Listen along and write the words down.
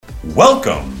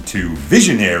Welcome to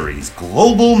Visionaries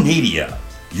Global Media,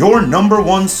 your number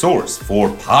one source for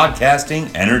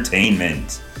podcasting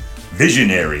entertainment.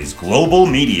 Visionaries Global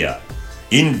Media,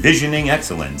 envisioning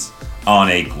excellence on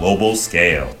a global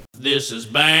scale. This is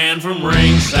Banned from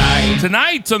Ringside.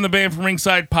 Tonight on the Banned from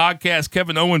Ringside podcast,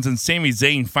 Kevin Owens and Sami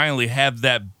Zayn finally have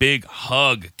that big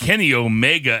hug. Kenny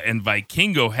Omega and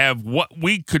Vikingo have what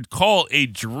we could call a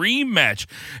dream match.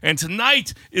 And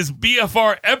tonight is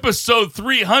BFR episode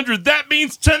 300. That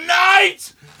means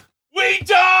tonight we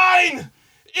dine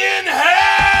in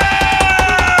hell!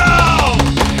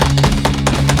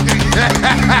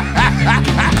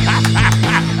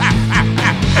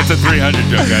 That's a 300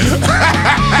 joke, guys.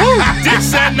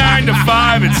 It's at 9 to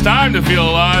 5. It's time to feel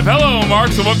alive. Hello,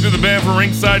 Marks, and welcome to the Banned from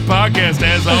Ringside podcast.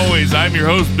 As always, I'm your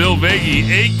host, Bill Vagey,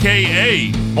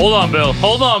 a.k.a. Hold on,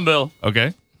 Bill.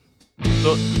 Okay.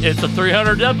 So it's a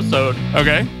 300 episode.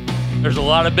 Okay. There's a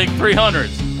lot of big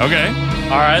 300s. Okay.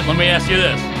 All right, let me ask you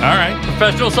this. All right.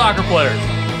 Professional soccer players.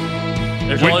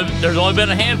 There's only been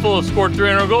a handful of scored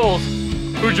 300 goals.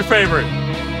 Who's your favorite?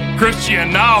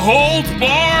 Christian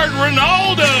Holds-Barred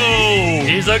Ronaldo.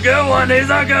 He's a good one.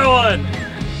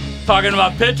 Talking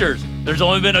about pitchers. There's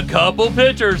only been a couple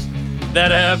pitchers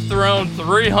that have thrown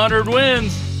 300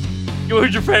 wins.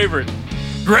 Who's your favorite?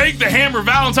 Greg the Hammer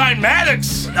Valentine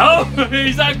Maddox. Oh,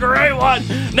 he's a great one.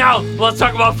 Now, let's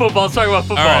talk about football. All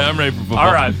right, I'm ready for football.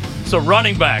 All right, so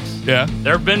running backs. Yeah.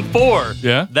 There have been 4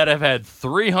 Yeah. that have had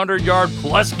 300-yard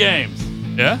plus games.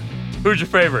 Yeah. Who's your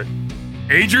favorite?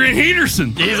 Adrian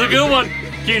Peterson. He's a good one.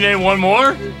 Can you name one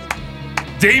more?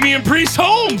 Damian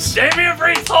Priest-Holmes. Is that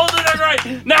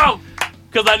right? Now,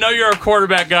 because I know you're a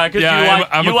quarterback guy, because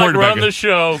I'm you a like quarterback running guy. the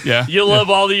show. Yeah. You love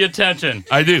all the attention.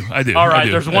 I do. All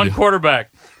right, there's one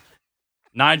quarterback.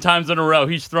 9 times in a row,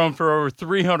 he's thrown for over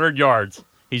 300 yards.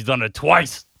 He's done it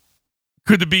twice.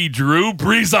 Could it be Drew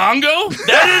Breezango?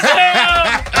 That is him!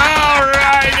 All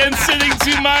right, and sitting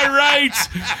to my right,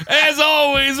 as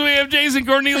always, we have Jason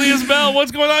Cornelius Bell.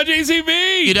 What's going on,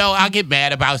 JCB? You know, I get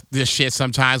mad about this shit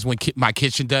sometimes when my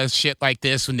kitchen does shit like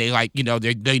this, when they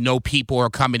they know people are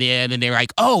coming in and they're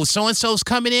like, oh, so-and-so's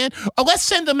coming in? Oh, let's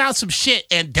send them out some shit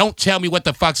and don't tell me what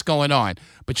the fuck's going on.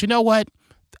 But you know what?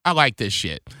 I like this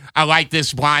shit. I like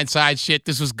this blindside shit.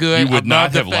 This was good. You would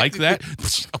not have liked that?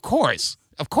 Of course.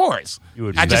 You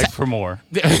would beg for more.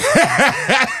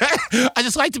 I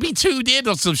just like to be tuned in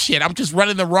on some shit. I'm just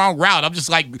running the wrong route. I'm just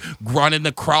like running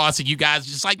the cross, and you guys are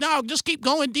just like, no, just keep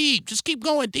going deep. Just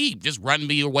running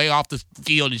me away off the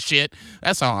field and shit.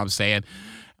 That's all I'm saying.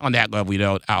 On that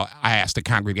level, I ask the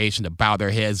congregation to bow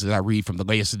their heads as I read from the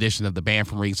latest edition of the Banned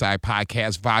from Ringside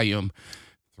podcast, volume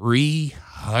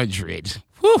 300.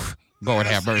 Whew. Lord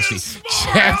have mercy.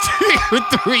 Chapter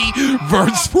 3,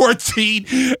 verse 14.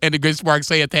 And the good spark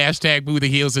say at the hashtag Boo the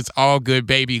Heels. It's all good,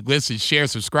 baby. Listen, share,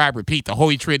 subscribe, repeat the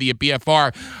Holy Trinity of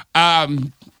BFR.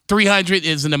 300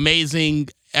 is an amazing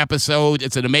episode.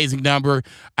 It's an amazing number.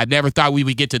 I never thought we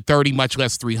would get to 30, much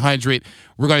less 300.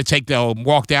 We're going to take the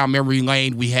walk down memory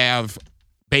lane. We have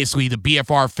basically the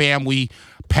BFR family,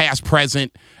 past,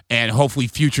 present, and hopefully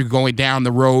future going down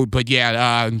the road. But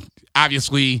yeah,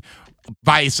 obviously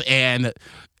Vice and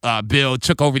Bill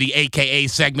took over the AKA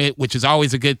segment, which is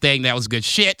always a good thing. That was good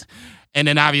shit. And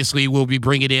then obviously we'll be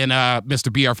bringing in Mr.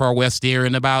 BFR West here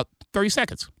in about 30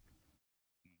 seconds.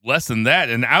 Less than that.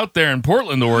 And out there in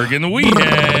Portland, Oregon, we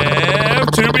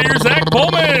have Two Beer Zach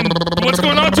Pullman. What's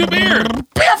going on, Two Beer?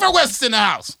 BFR West in the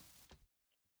house.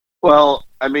 Well,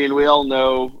 I mean, we all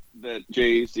know that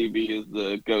JCB is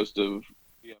the ghost of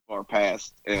BFR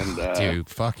past. And dude,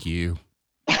 fuck you.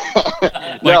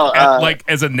 Like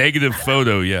as a negative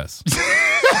photo, yes. Fuck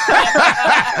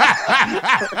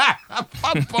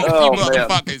both you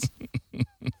motherfuckers.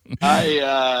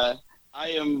 I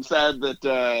am sad that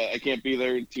I can't be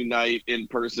there tonight in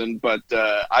person, but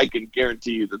I can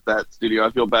guarantee you that studio,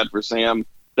 I feel bad for Sam.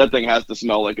 That thing has to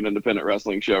smell like an independent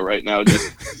wrestling show right now.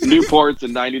 Just Newports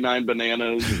and 99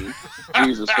 bananas. And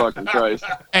Jesus fucking Christ.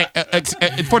 Hey,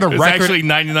 for the It's record, actually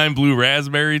 99 blue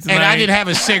raspberries tonight. and I didn't have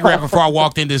a cigarette before I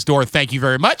walked in this door. Thank you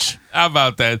very much. How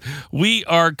about that? We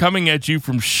are coming at you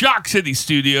from Shock City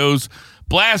Studios.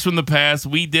 Blast from the past.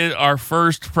 We did our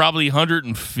first probably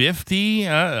 150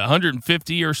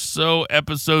 or so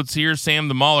episodes here. Sam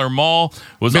the Mauler Mall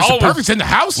was Mr. always Perfect's in the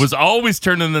house. was always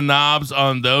turning the knobs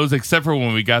on those, except for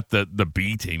when we got the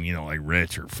B team, like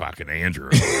Rich or fucking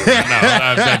Andrew. No,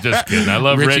 I'm just kidding. I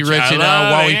love Richie Rich. I and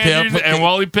love Wally Andrews Pip. and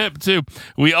Wally Pip too.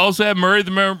 We also have Murray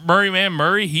the Murray Man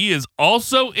Murray. He is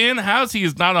also in house. He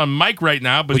is not on mic right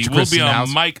now, but Which he will Chris be on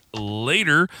announced. mic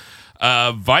later.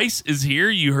 Vice is here.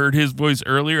 You heard his voice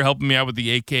earlier helping me out with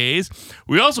the AKAs.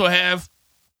 We also have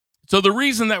So the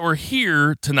reason that we're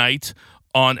here tonight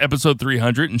on episode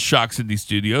 300 in Shock City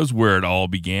Studios, where it all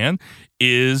began,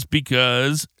 is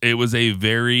because it was a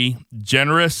very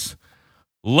generous,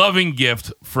 loving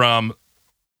gift from,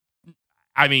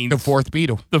 the fourth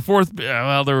Beatle. The fourth,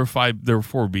 well, there were four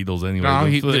Beatles anyway. No,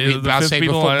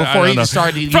 before he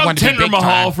started, he from wanted to be Tinder big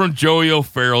Mahal, time. from Joey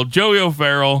O'Farrell. Joey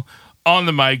O'Farrell on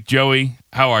the mic. Joey,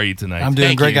 how are you tonight? I'm doing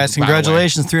Thank great, you, guys. by the way.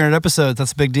 Congratulations, 300 episodes.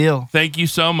 That's a big deal. Thank you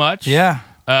so much. Yeah.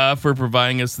 For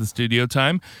providing us the studio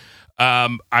time.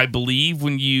 I believe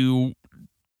when you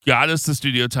got us the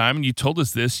studio time and you told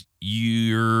us this,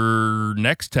 your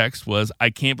next text was, "I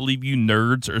can't believe you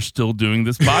nerds are still doing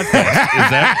this podcast."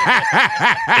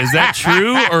 Is that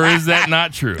true or is that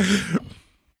not true?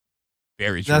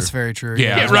 Very true. That's very true.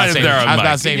 Yeah, Get right up there on I was about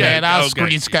mic. to say, Yeah, man, I'll okay.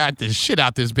 screenshot the shit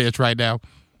out this bitch right now.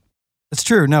 It's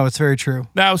true. No, it's very true.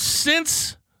 Now,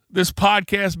 since this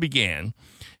podcast began,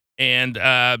 and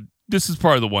this is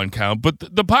part of the one count, but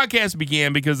the podcast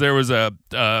began because there was a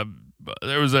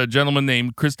gentleman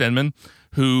named Chris Denman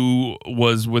who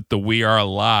was with the We Are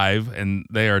Alive, and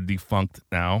they are defunct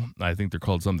now. I think they're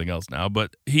called something else now.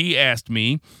 But he asked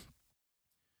me,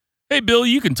 "Hey, Bill,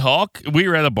 you can talk." We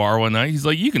were at a bar one night. He's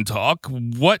like, "You can talk.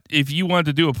 What if you wanted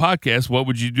to do a podcast? What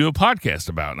would you do a podcast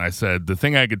about?" And I said, "The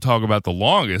thing I could talk about the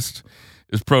longest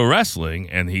is pro wrestling."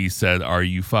 And he said, "Are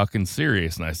you fucking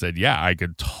serious?" And I said, "Yeah, I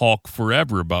could talk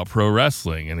forever about pro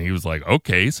wrestling." And he was like,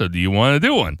 "Okay, so do you want to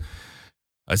do one?"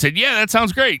 I said, "Yeah, that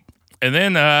sounds great." And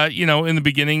then, in the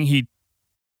beginning, he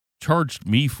charged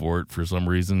me for it for some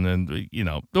reason. And,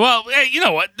 well, hey, you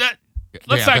know what?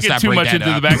 Let's not get too much into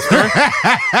the backstory.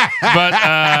 But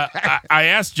I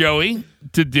asked Joey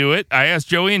to do it. I asked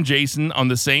Joey and Jason on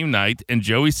the same night, and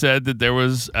Joey said that there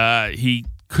was he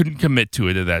couldn't commit to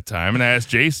it at that time. And I asked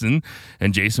Jason,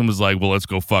 and Jason was like, "Well, let's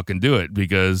go fucking do it,"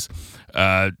 because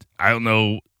I don't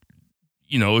know,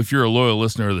 if you're a loyal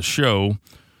listener of the show,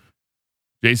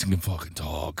 Jason can fucking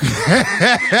talk.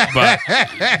 But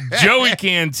Joey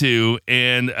can too.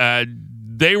 And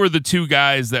they were the two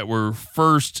guys that were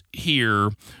first here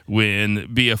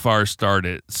when BFR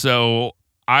started. So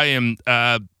I am,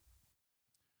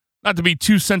 not to be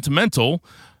too sentimental,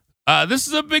 this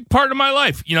is a big part of my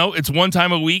life. It's one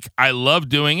time a week. I love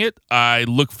doing it. I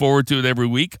look forward to it every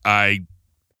week. I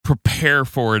prepare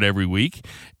for it every week.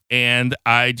 And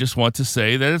I just want to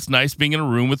say that it's nice being in a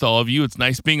room with all of you. It's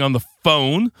nice being on the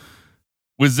phone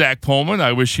with Zach Pullman.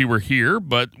 I wish he were here,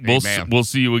 but we'll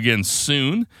see you again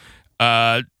soon.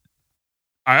 I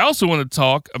also want to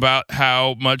talk about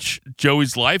how much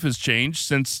Joey's life has changed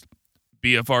since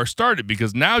BFR started,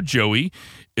 because now Joey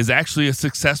is actually a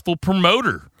successful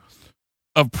promoter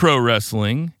of pro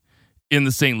wrestling in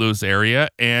the St. Louis area.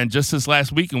 And just this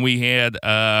last weekend, we had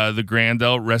the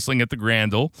Grandel wrestling at the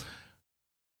Grandel.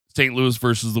 St. Louis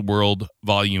versus the World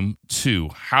Volume 2.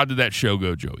 How did that show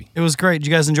go, Joey? It was great. Did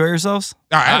you guys enjoy yourselves?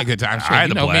 I had a good time. Sure, I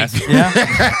had a blast. Yeah.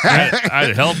 I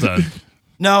had a hell done.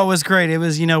 No, it was great. It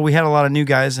was, we had a lot of new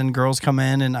guys and girls come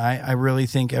in, and I really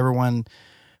think everyone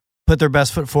put their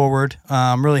best foot forward.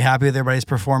 I'm really happy with everybody's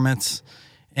performance,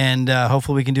 and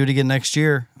hopefully we can do it again next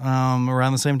year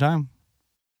around the same time.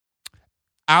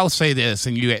 I'll say this,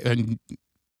 and you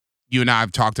and I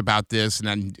have talked about this, and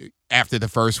then after the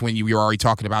first one, you were already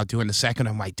talking about doing the second.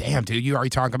 I'm like, damn, dude, you already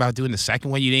talking about doing the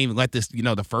second one? You didn't even let this,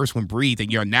 the first one breathe,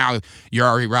 and you're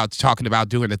already out talking about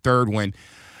doing the third one.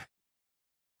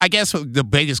 I guess the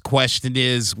biggest question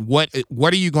is, what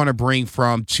are you going to bring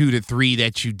from 2 to 3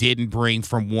 that you didn't bring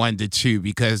from 1 to 2?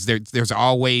 Because there's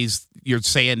always, you're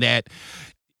saying that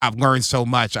I've learned so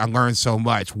much.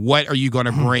 What are you going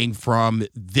to bring from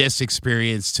this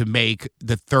experience to make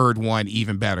the third one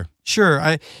even better? Sure.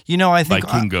 I think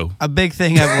Vikingo. a big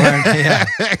thing I've learned, yeah.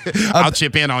 I'll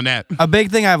chip in on that. A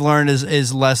big thing I've learned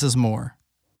is less is more.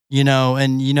 You want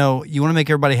to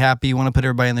make everybody happy, you want to put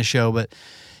everybody in the show, but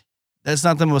that's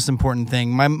not the most important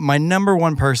thing. My number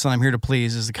one person I'm here to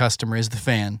please is the customer, is the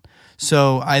fan.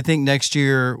 So I think next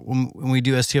year when we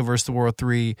do STL versus the World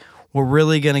 3, we're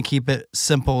really going to keep it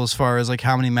simple as far as like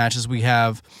how many matches we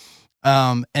have,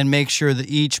 and make sure that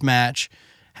each match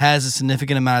has a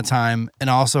significant amount of time and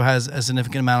also has a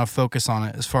significant amount of focus on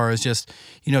it, as far as just,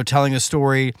 telling a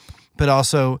story, but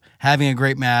also having a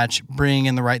great match, bringing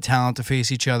in the right talent to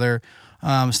face each other,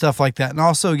 stuff like that. And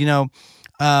also,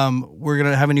 we're going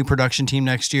to have a new production team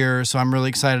next year, so I'm really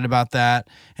excited about that,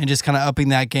 and just kind of upping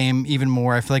that game even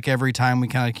more. I feel like every time we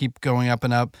kind of keep going up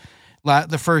and up.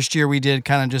 The first year we did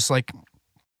kind of just like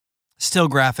still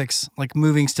graphics, like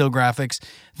moving still graphics.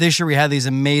 This year we had these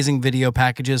amazing video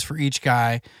packages for each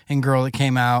guy and girl that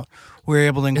came out, we were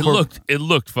able to incorporate. It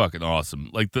looked fucking awesome.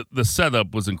 Like the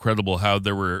setup was incredible. How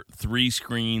there were 3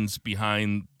 screens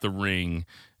behind the ring,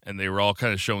 and they were all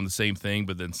kind of showing the same thing,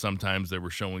 but then sometimes they were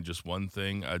showing just one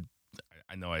thing.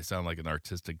 I know I sound like an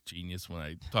artistic genius when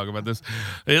I talk about this.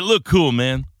 It looked cool,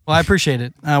 man. Well, I appreciate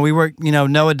it. We work,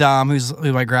 Noah Dom, who's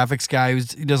my graphics guy,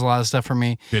 he does a lot of stuff for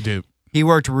me. Good dude. He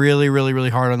worked really, really, really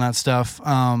hard on that stuff.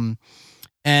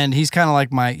 And he's kind of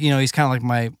like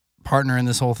my partner in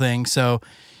this whole thing. So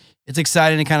it's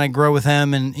exciting to kind of grow with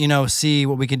him and, see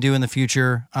what we can do in the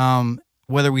future.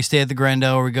 Whether we stay at the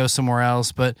Grando or we go somewhere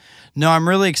else. But no, I'm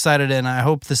really excited, and I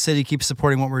hope the city keeps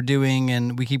supporting what we're doing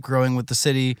and we keep growing with the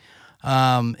city.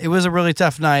 It was a really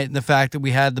tough night, the fact that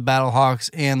we had the Battlehawks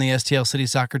and the STL City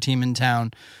soccer team in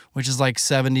town, which is like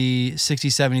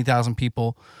 70,000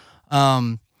 people.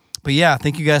 But yeah,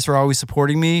 thank you guys for always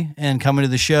supporting me and coming to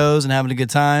the shows and having a good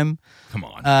time. Come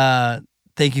on.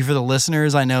 Thank you for the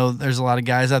listeners. I know there's a lot of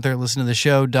guys out there listening to the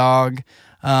show. Dog,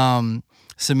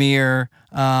 Samir,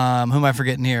 who am I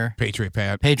forgetting here? Patriot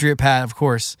Pat, of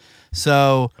course.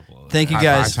 So thank you guys.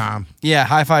 High five, Tom. Yeah,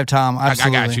 high five, Tom.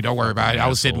 Absolutely. I got you. Don't worry about it. I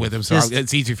was sitting with him, so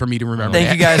it's easy for me to remember.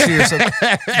 Thank you guys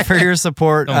for your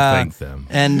support. Don't thank them.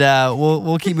 And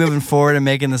we'll keep moving forward and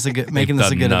making this a good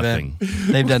event.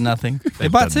 They've done nothing. They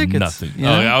bought tickets. Nothing. You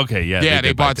know? Oh, yeah, okay, yeah. Yeah,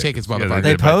 they bought tickets, motherfucker.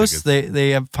 They post. They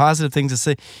have positive things to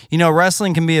say.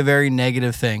 Wrestling can be a very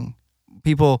negative thing.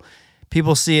 People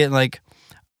see it like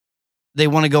they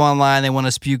want to go online, they want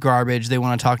to spew garbage, they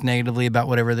want to talk negatively about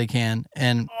whatever they can,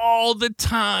 and all the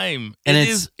time. And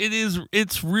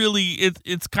it's really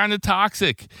kind of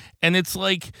toxic, and it's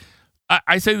like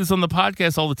I say this on the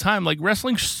podcast all the time. Like,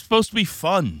 wrestling's supposed to be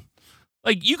fun.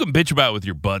 Like, you can bitch about it with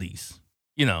your buddies,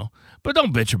 but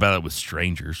don't bitch about it with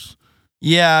strangers.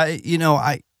 Yeah,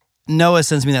 Noah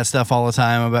sends me that stuff all the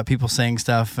time about people saying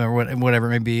stuff or whatever it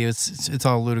may be. It's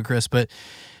all ludicrous, but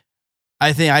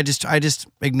I think I just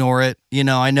ignore it.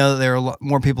 I know that there are a lot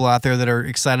more people out there that are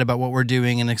excited about what we're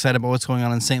doing and excited about what's going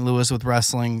on in St. Louis with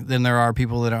wrestling than there are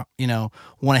people that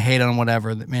want to hate on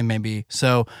whatever that may be.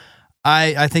 So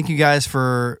I thank you guys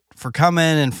for coming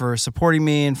and for supporting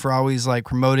me and for always like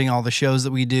promoting all the shows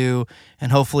that we do,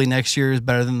 and hopefully next year is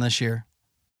better than this year.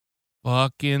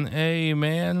 Fucking A,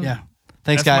 man. Yeah.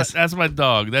 Thanks, guys. That's my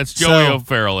dog. That's Joey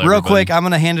O'Farrell. Everybody. Real quick, I'm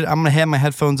gonna hand my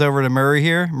headphones over to Murray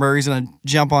here. Murray's gonna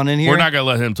jump on in here. We're not gonna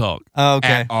let him talk. Oh,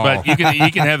 okay. But you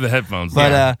can have the headphones.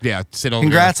 But sit over.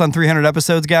 Congrats on 300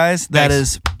 episodes, guys. That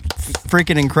is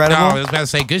freaking incredible. No, I was about to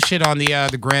say good shit on the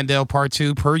Grandel Part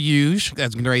 2 per usual.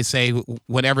 As Gray say,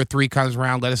 whenever 3 comes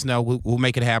around, let us know. We'll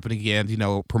make it happen again.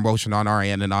 Promotion on our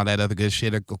end and all that other good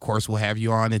shit. Of course, we'll have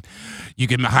you on, and you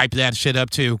can hype that shit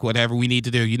up too. Whatever we need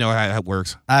to do, you know how it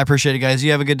works. I appreciate it, guys.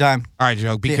 You have a good time. All right,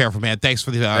 Joe. Be careful, man. Thanks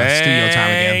for the studio time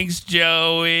again. Thanks,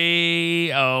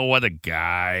 Joey. Oh, what a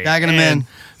guy. Tagging him in.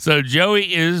 So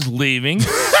Joey is leaving.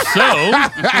 So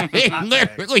he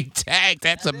literally tagged.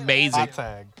 That's amazing.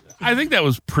 I think that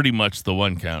was pretty much the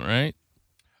one count, right?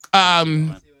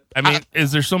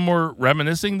 Is there some more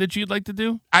reminiscing that you'd like to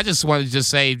do? I just wanted to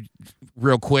say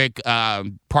real quick, part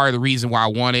of the reason why I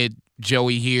wanted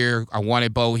Joey here, I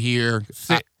wanted Bo here.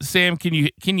 Sam, can you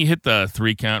hit the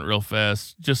 3 count real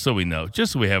fast, just so we know,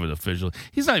 just so we have it official?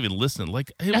 He's not even listening.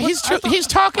 Like, hey, he's talking. He's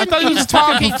talking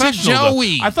to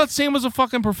Joey. I thought Sam was a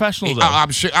fucking professional, though. I'm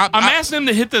sure. I'm asking him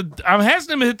to hit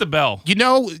the bell. You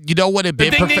know what had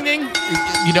been ding, ding, ding.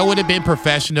 You know what had been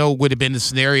professional would have been the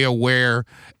scenario where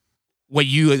when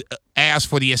you asked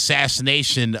for the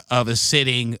assassination of a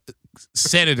sitting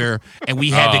senator, and we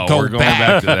had to go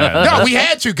back. To that. No, we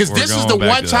had to, because this is the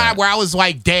one time where I was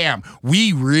like, damn,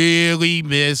 we really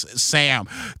miss Sam.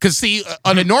 Because see,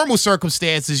 under normal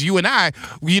circumstances, you and I,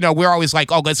 we're always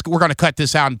like, oh, we're going to cut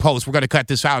this out in post. We're going to cut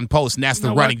this out in post, and that's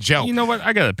the running joke. You know what?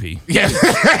 I got to pee. Yeah.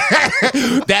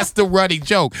 That's the running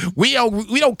joke. We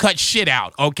don't cut shit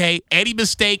out, okay? Any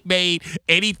mistake made,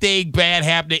 anything bad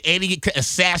happening, any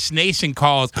assassination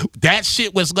calls, that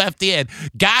shit was left in.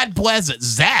 God bless it.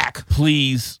 Zach,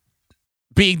 please,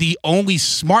 being the only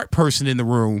smart person in the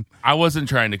room. I wasn't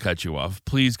trying to cut you off.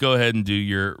 Please go ahead and do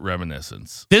your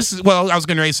reminiscence. I was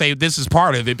going to say this is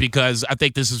part of it, because I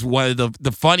think this is one of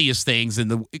the funniest things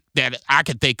that I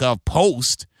could think of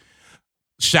post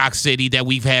Shock City that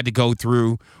we've had to go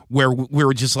through, where we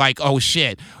were just like, oh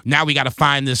shit, now we got to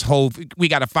find this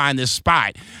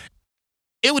spot.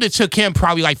 It would have took him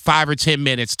probably like 5 or 10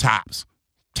 minutes tops.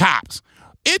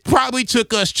 It probably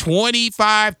took us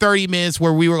 25, 30 minutes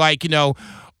where we were like,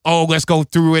 oh, let's go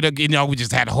through it. We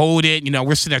just had to hold it.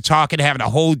 We're sitting there talking, having a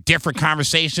whole different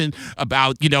conversation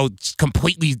about,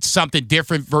 completely something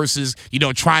different versus,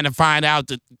 trying to find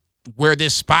out where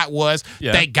this spot was.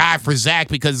 Yeah. Thank God for Zach,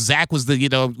 because Zach was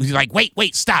he's like,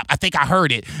 wait, stop. I think I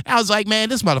heard it. I was like, man,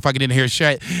 this motherfucker didn't hear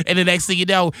shit. And the next thing you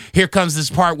know, here comes this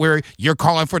part where you're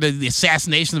calling for the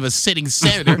assassination of a sitting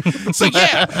senator. So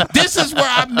yeah, this is where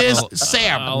I missed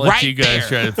Sam. I'll let right you guys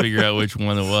there. try to figure out which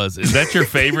one it was. Is that your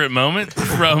favorite moment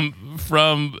from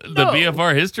the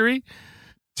BFR history?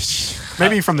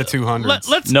 Maybe from the 200s.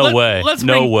 Let's No way. Let's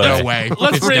No bring, way. No way.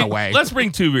 Let's There's bring, no way. Let's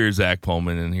bring Two Beer Zach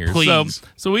Pullman in here. Please.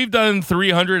 So we've done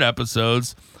 300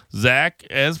 episodes. Zach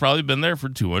has probably been there for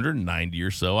 290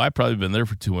 or so. I've probably been there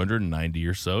for 290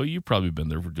 or so. You've probably been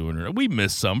there for 200. We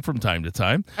miss some from time to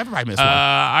time. Everybody missed one.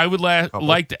 I would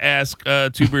like to ask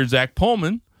Two Beer Zach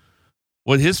Pullman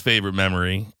what his favorite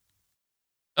memory,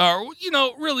 or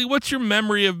really, what's your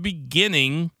memory of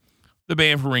beginning the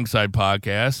Band from Ringside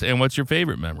podcast, and what's your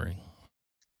favorite memory?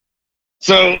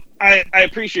 So I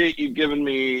appreciate you giving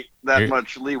me that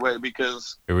much leeway,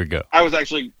 because Here we go. I was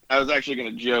actually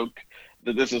going to joke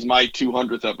that this is my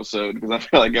 200th episode, because I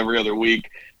feel like every other week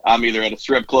I'm either at a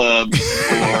strip club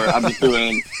or I'm just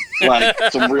doing like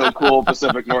some real cool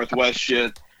Pacific Northwest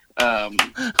shit.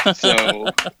 So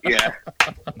yeah,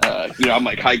 I'm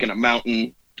like hiking a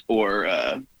mountain or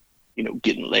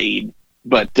getting laid.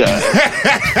 But Playing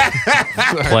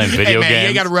video hey, man, you ain't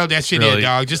games. got to rub that shit Really? in,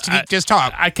 dog. Just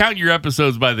talk. I count your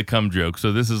episodes by the cum joke,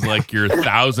 so this is like your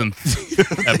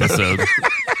 1000th episode.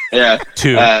 yeah,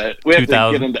 Two. we had to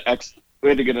 2000.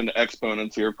 get into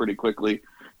exponents here pretty quickly.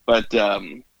 But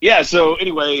yeah, so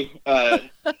anyway,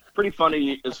 pretty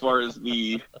funny as far as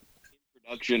the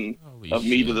introduction Holy of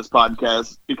me shit. to this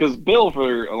podcast, because Bill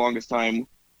for the longest time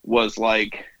was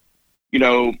like,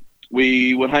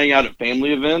 we would hang out at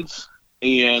family events,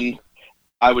 and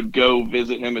I would go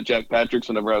visit him at Jack Patrick's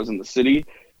whenever I was in the city,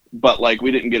 but like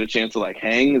we didn't get a chance to like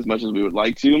hang as much as we would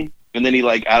like to. And then he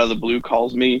like out of the blue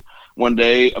calls me one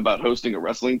day about hosting a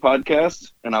wrestling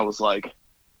podcast, and I was like,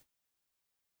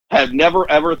 have never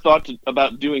ever thought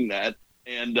about doing that,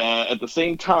 and at the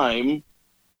same time,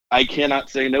 I cannot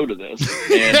say no to this,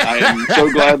 and I am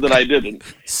so glad that I didn't,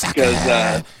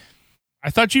 because I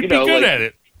thought you'd be good at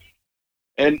it.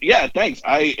 and yeah, thanks.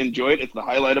 I enjoy it. It's the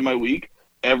highlight of my week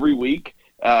every week.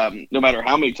 No matter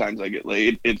how many times I get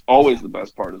laid, it's always the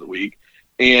best part of the week.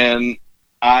 And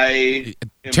I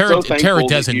am Tara, so thankful Tara that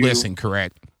doesn't you- listen,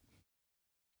 correct?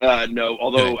 No,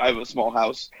 although Good. I have a small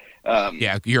house.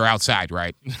 Yeah, you're outside,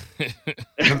 right?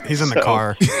 He's in the So-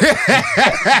 car.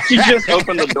 She just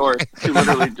opened the door. She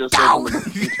literally just opened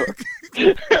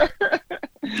the door.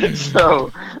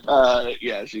 So,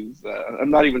 yeah, she's. I'm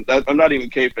not even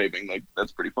kayfabing. Like,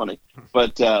 that's pretty funny.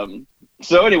 But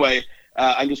so anyway,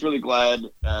 I'm just really glad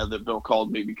that Bill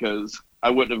called me, because I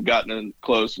wouldn't have gotten in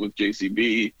close with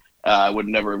JCB. I would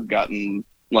never have gotten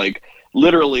like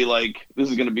literally like this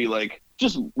is gonna be like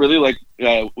just really like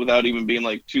without even being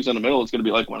like too sentimental. It's gonna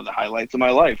be like one of the highlights of my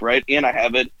life, right? And I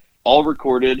have it all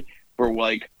recorded for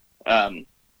like.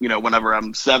 Whenever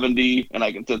I'm 70 and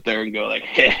I can sit there and go like,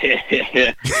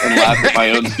 and laugh at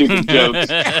my own stupid jokes.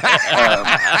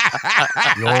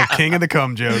 The old king of the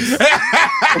cum jokes.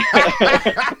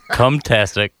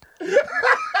 Cumtastic.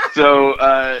 So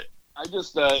I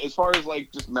just, as far as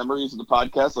like just memories of the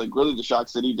podcast, like really the Shock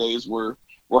City days were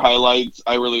highlights.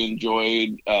 I really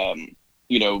enjoyed,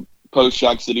 post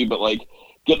Shock City, but like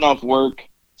getting off work,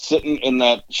 sitting in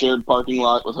that shared parking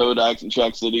lot with Hodaks and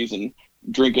Shock Cities and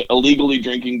illegally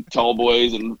drinking tall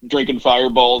boys and drinking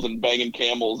fireballs and banging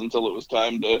camels until it was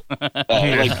time to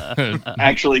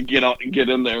actually get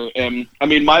in there. And I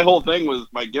mean, my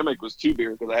gimmick was 2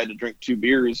 beer, because I had to drink 2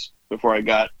 beers before I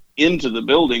got into the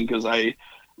building, because I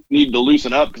needed to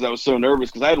loosen up, because I was so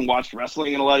nervous, because I hadn't watched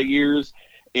wrestling in a lot of years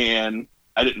and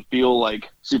I didn't feel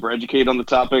like super educated on the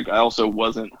topic. I also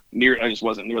wasn't nearly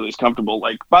as comfortable.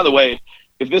 Like, by the way,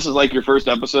 if this is like your first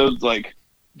episode, like,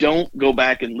 don't go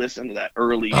back and listen to that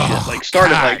early shit. Like,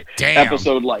 start at like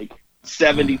episode like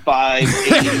 75,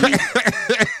 80.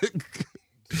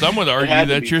 Some would It argue had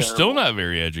to that be you're terrible. still not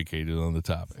very educated on the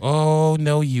topic. Oh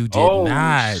no, you did Oh,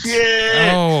 not.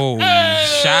 shit. Oh,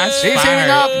 shots He's fired!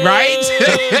 heating up. Right?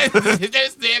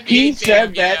 He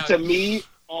said that to me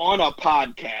on a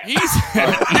podcast.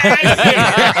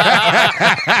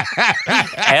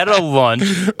 At a lunch.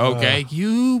 Okay,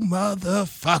 you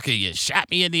motherfucker! You shot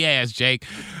me in the ass, Jake.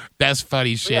 That's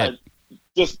funny shit. Yeah,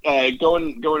 just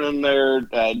going in there,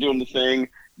 doing the thing,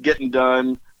 getting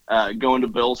done, going to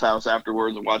Bill's house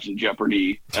afterwards and watching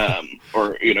Jeopardy,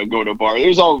 or going to a bar. It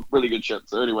was all really good shit.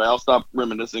 So anyway, I'll stop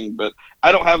reminiscing, but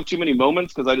I don't have too many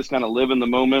moments, because I just kind of live in the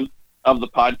moment of the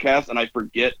podcast, and I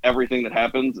forget everything that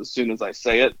happens as soon as I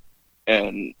say it.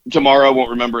 And tomorrow I won't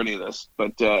remember any of this,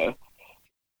 but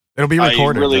It'll be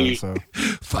recorded, really- though,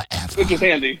 so. Forever. Which is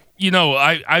handy. You know,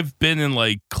 I've been in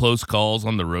like close calls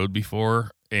on the road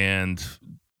before, and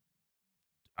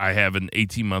I have an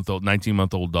 18-month-old,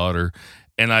 19-month-old daughter,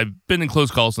 and I've been in close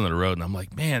calls on the road, and I'm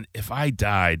like, man, if I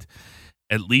died,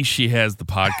 at least she has the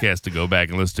podcast to go back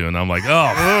and listen to. And I'm like, oh,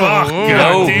 fuck.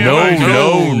 God damn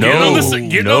it.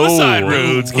 Get on the side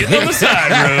roads. Get on the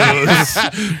side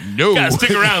roads. No. Gotta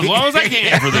stick around as long as I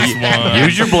can for this one.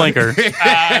 Use your blinker.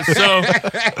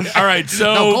 All right.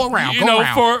 So, No, go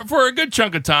around. for a good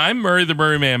chunk of time, Murray the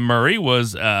Murray Man Murray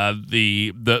was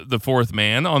the fourth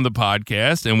man on the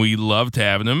podcast, and we loved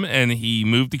having him. And he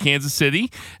moved to Kansas City,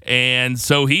 and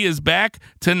so he is back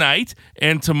tonight.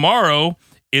 And tomorrow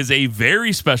is a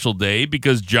very special day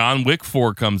because John Wick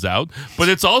 4 comes out, but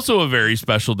it's also a very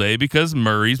special day because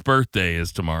Murray's birthday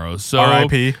is tomorrow. So,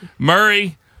 R.I.P.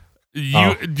 Murray, do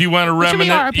you want to reminisce?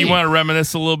 R.I.P.? You want to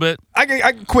reminisce a little bit?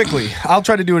 I quickly. I'll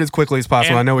try to do it as quickly as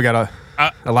possible. And I know we got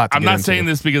a lot to I'm get not into. saying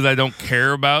this because I don't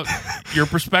care about your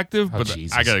perspective, but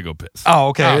Jesus. I gotta go piss. Oh,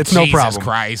 okay. It's no Jesus problem.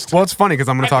 Christ. Well, it's funny because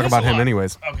I'm going to talk piss about a him lot.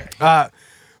 anyways.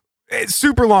 Okay.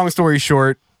 Super long story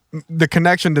short, the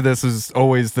connection to this is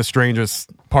always the strangest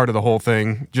part of the whole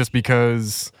thing, just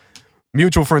because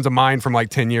mutual friends of mine from like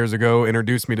 10 years ago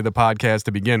introduced me to the podcast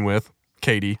to begin with,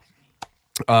 Katie.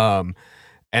 And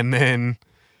then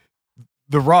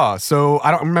the Raw. So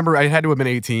I don't remember. I had to have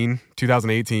been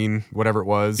 2018, whatever it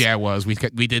was. Yeah, it was. We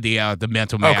did the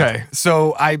mental math. Okay.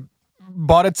 So I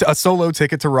bought a solo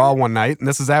ticket to Raw one night, and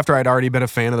this is after I'd already been a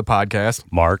fan of the podcast.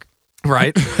 Mark.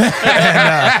 Right.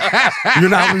 And, you're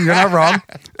not wrong.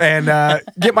 And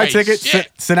get my Right, ticket, shit.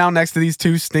 sit down next to these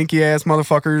two stinky ass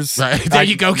motherfuckers. Right. There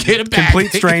you go. Get it back.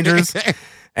 Complete strangers.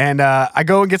 And I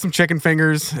go and get some chicken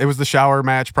fingers. It was the shower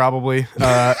match, probably.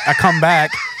 I come back.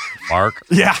 Mark.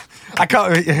 Yeah.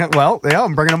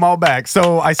 I'm bringing them all back.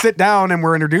 So I sit down and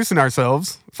we're introducing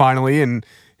ourselves finally. And,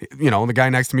 the guy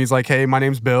next to me is like, hey, my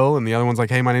name's Bill. And the other one's like,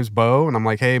 hey, my name's Bo. And I'm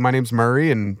like, hey, my name's Murray.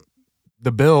 And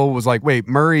the Bill was like, wait,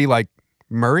 Murray, like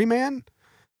Murray man?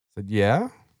 I said, yeah.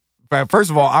 But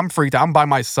first of all, I'm freaked out. I'm by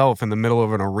myself in the middle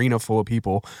of an arena full of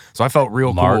people. So I felt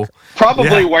real Mark. cool. Probably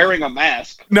Yeah. wearing a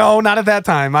mask. No, not at that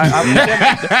time.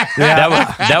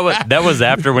 That was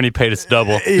after when he paid us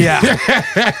double. Yeah.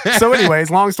 So anyways,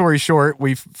 long story short,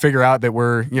 we figure out that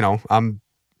we're, I'm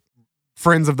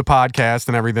friends of the podcast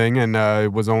and everything. And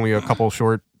it was only a couple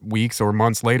short weeks or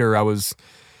months later, I was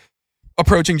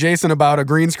approaching Jason about a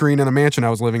green screen in a mansion I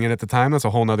was living in at the time. That's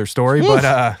a whole nother story. But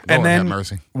and have then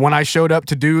mercy. when I showed up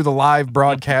to do the live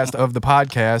broadcast of the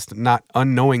podcast, not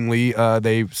unknowingly,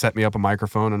 they set me up a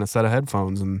microphone and a set of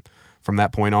headphones, and from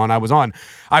that point on, I was on.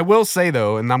 I will say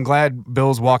though, and I'm glad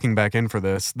Bill's walking back in for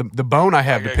this. The bone I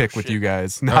have to pick with you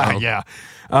guys. Yeah.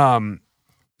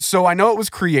 So I know it was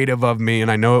creative of me,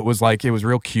 and I know it was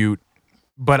real cute.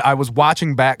 But I was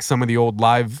watching back some of the old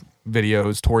live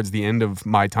videos towards the end of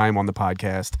my time on the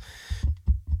podcast.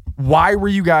 Why were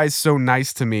you guys so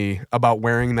nice to me about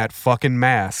wearing that fucking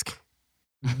mask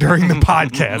during the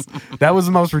podcast? That was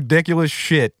the most ridiculous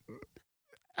shit.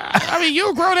 I mean,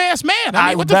 you're a grown ass man. I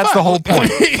mean, what the that's fuck? the whole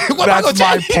point. What am I That's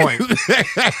gonna my tell you?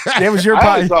 point. It was your I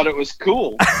always podcast. thought it was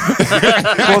cool.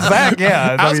 Well, Zach,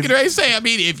 yeah. I was mean, going to say, I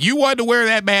mean, if you wanted to wear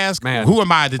that mask, Man. who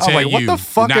am I to I was tell like, you? what the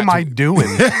fuck not am to- I doing?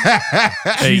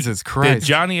 Jesus Did Christ.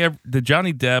 Johnny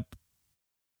Depp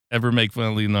ever make fun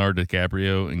of Leonardo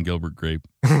DiCaprio and Gilbert Grape?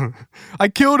 I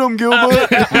killed him, Gilbert.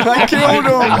 I killed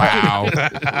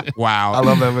him. Wow. I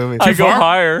love that movie. I go far?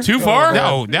 higher. Too far?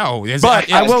 No. But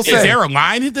I will say- is there a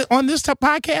line on this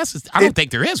podcast? I don't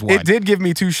think there is one. It did give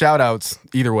me 2 shout outs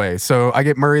either way. So I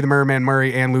get Murray the Merman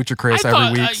Murray and Lucha Chris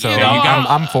every week. So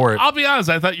I'm for it. I'll be honest.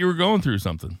 I thought you were going through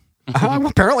something.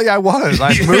 Apparently I was.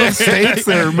 I moved states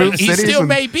or moved He cities. still and-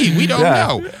 may be. We don't Yeah.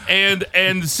 know.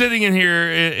 And sitting in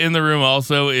here in the room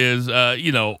also is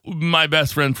my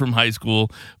best friend from high school,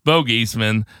 Bo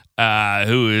Geisman,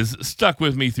 who is stuck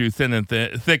with me through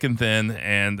thick and thin,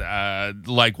 and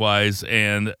likewise.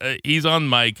 And he's on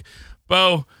mic.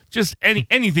 Bo, just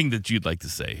anything that you'd like to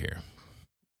say here.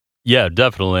 Yeah,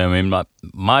 definitely. I mean,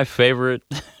 my favorite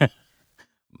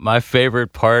my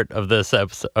favorite part of this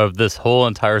episode, of this whole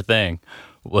entire thing,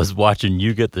 was watching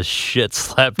you get the shit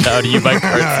slapped out of you by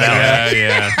Kurt Sally.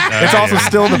 Yeah. It's also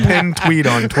still the pinned tweet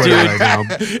on Twitter right now.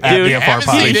 At BFR haven't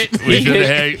Pod. seen it.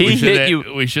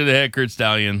 We should have had Kurt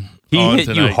Stallion. He on hit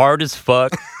you tonight. hard as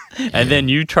fuck, and then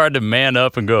you tried to man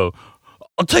up and go,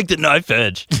 I'll take the knife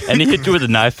edge. And he hit you with a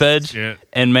knife edge. Yeah.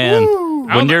 And man,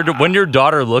 when your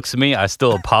daughter looks at me, I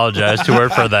still apologize to her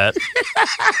for that.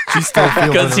 She still feels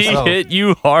it Because he herself. hit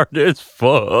you hard as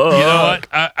fuck. You know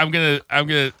what? I'm gonna.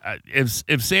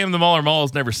 If Sam the Mauler Mall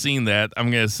has never seen that,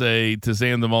 I'm gonna say to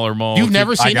Sam the Mauler Mall. You've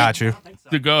never seen I got you.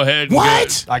 to go ahead. and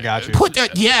What? I got you. Put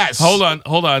that. Yes. Hold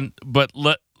on. But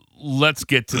let's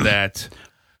get to that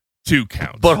 2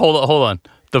 count. But hold on.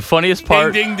 The funniest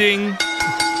part. Ding ding ding.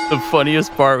 The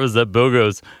funniest part was that Bill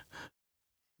goes,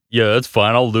 "Yeah, that's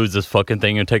fine. I'll lose this fucking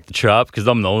thing and take the chop because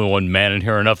I'm the only one man in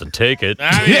here enough to take it."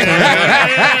 I mean,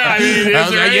 I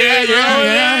was like, yeah.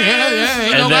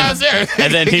 Ain't nobody else there.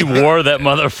 And then he wore that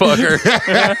motherfucker.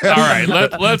 All right,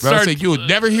 let's Bro start. said, you will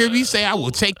never hear me say I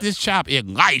will take this chop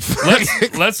in life.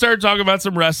 Let's start talking about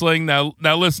some wrestling now.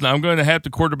 Now, listen, I'm going to have to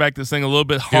quarterback this thing a little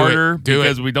bit harder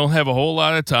because we don't have a whole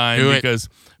lot of time.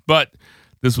 But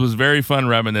this was very fun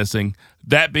reminiscing.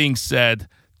 That being said,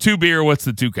 2 beer. What's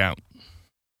the 2 count?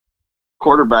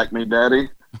 Quarterback me, Daddy.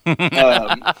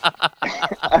 I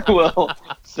will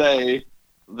say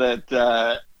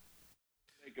that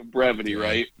sake of brevity,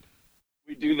 right?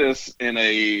 We do this in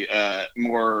a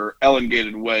more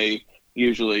elongated way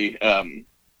usually,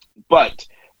 but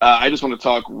I just want to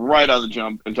talk right out of the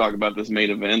jump and talk about this main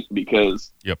event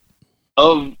because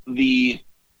of the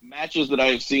matches that I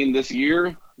have seen this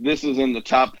year, this is in the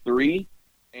top 3.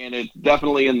 And it's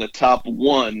definitely in the top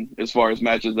 1 as far as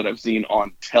matches that I've seen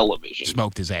on television.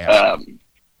 Smoked his ass.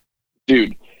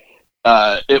 Dude,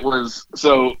 it was...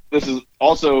 So this is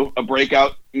also a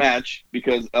breakout match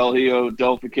because El Hijo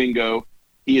del Vikingo,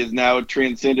 he is now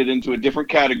transcended into a different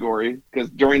category because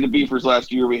during the Beefers last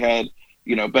year we had,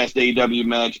 best AEW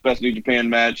match, best New Japan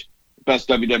match, best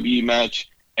WWE match,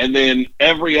 and then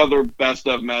every other best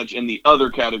of match in the other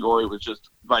category was just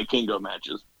Vikingo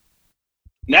matches.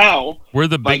 Now we're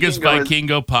the biggest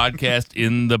Vikingo podcast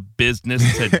in the business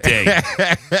today.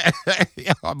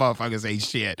 Y'all motherfuckers ain't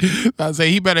shit. I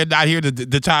say he better not hear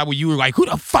the time when you were like, "Who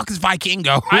the fuck is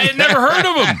Vikingo?" I had never heard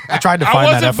of him. I tried to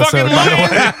find that episode, by the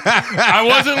way. I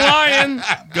wasn't lying.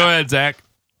 Go ahead, Zach.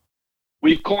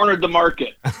 We've cornered the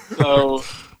market. So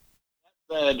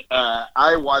that said,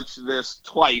 I watched this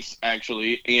twice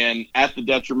actually, and at the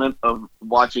detriment of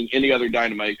watching any other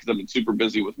Dynamite because I've been super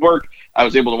busy with work. I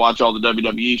was able to watch all the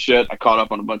WWE shit. I caught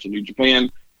up on a bunch of New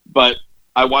Japan, but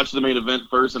I watched the main event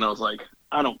first, and I was like,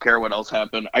 I don't care what else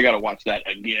happened. I got to watch that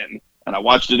again, and I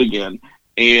watched it again.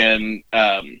 And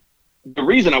the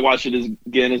reason I watched it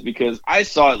again is because I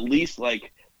saw at least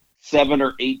like 7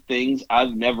 or 8 things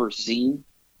I've never seen,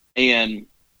 and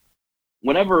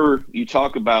whenever you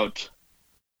talk about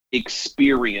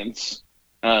experience,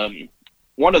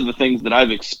 one of the things that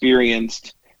I've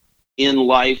experienced in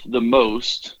life the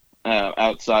most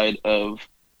outside of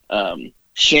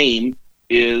shame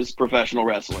is professional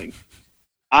wrestling.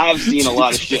 I've seen a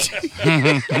lot of shit.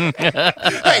 Hang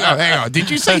on. Did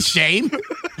you say shame?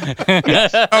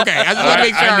 Yes. Okay, I just want to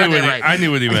make sure I heard that right. I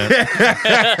knew what he meant.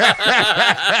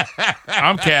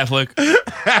 I'm Catholic.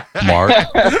 Mark.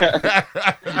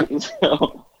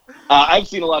 So, I've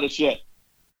seen a lot of shit.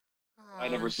 I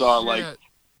never saw like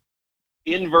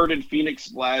inverted Phoenix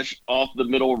splash off the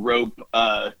middle rope,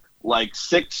 like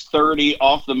 630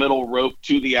 off the middle rope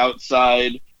to the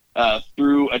outside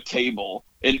through a table,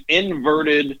 an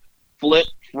inverted flip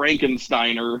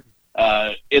Frankensteiner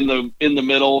in the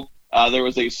middle. There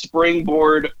was a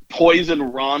springboard poison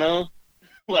Rana,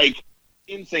 like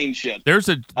insane shit. There's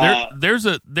a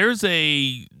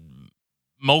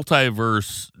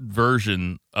multiverse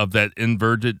version of that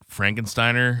inverted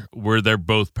Frankensteiner where they're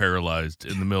both paralyzed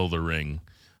in the middle of the ring.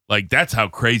 Like that's how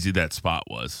crazy that spot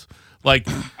was. Like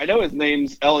I know his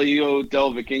name's El Hijo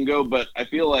del Vikingo, but I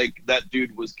feel like that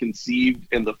dude was conceived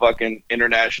in the fucking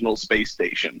International Space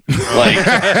Station. Like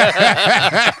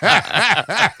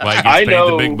I paid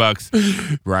the big bucks.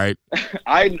 Right.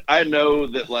 I know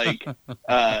that like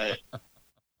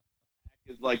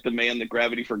is like the man that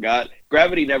Gravity forgot.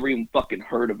 Gravity never even fucking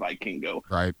heard of Vikingo.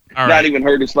 Right. Not even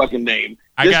heard his fucking name.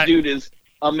 This dude is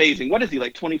amazing. What is he,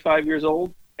 like 25 years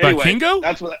old? Anyway, Vikingo?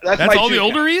 That's my all the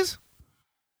older he is?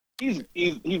 He's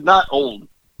not old.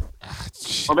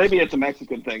 Or maybe it's a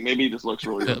Mexican thing. Maybe he just looks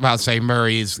really good. About to say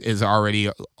Murray is already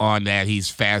on that. He's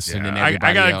faster than everybody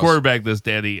I got to else. quarterback this,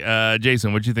 Daddy.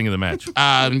 Jason, what'd you think of the match?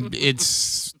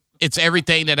 It's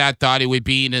everything that I thought it would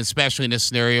be, and especially in a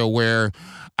scenario where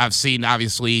I've seen,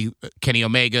 obviously, Kenny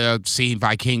Omega, seen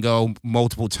Vikingo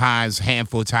multiple times,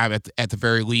 handful of times at the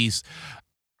very least.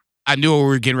 I knew what we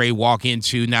were getting ready to walk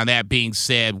into. Now, that being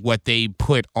said, what they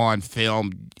put on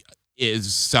film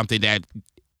is something that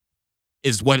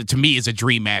is what to me is a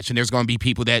dream match, and there's going to be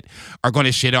people that are going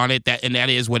to shit on it. That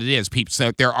is what it is. People,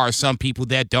 so there are some people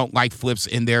that don't like flips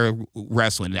in their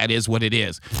wrestling. That is what it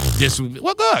is.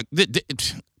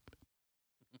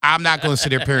 I'm not going to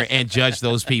sit up here and judge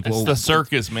those people. It's the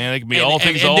circus, man. It can be all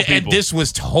things, all people. And this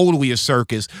was totally a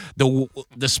circus. The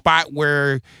spot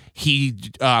where he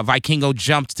Vikingo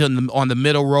jumped on the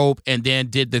middle rope and then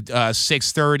did the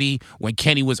 630 when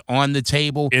Kenny was on the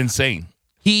table. Insane.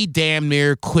 He damn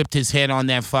near clipped his head on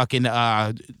that fucking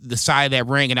the side of that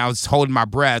ring, and I was holding my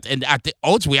breath. And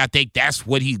ultimately, I think that's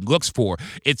what he looks for.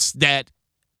 It's that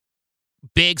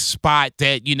big spot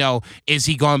that, is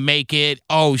he gonna make it?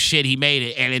 Oh shit, he made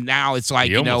it. And now it's like,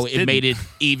 it made it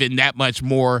even that much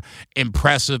more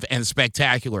impressive and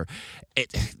spectacular.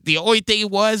 The only thing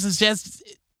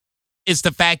it's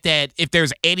the fact that if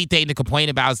there's anything to complain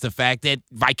about, is the fact that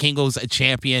Vikingo's a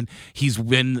champion. He's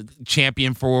been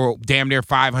champion for damn near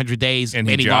 500 days, and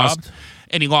he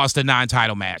lost a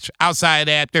non-title match. Outside of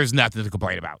that, there's nothing to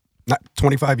complain about. Not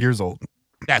 25 years old.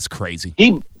 That's crazy.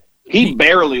 He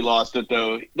barely lost it,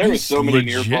 though. There were so many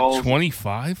near falls.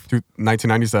 25?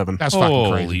 1997. That's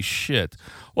fucking crazy. Holy shit.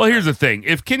 Well, here's the thing.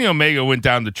 If Kenny Omega went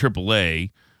down to AAA,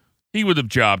 he would have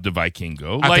jobbed to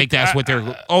Vikingo. I think that's what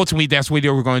ultimately that's what they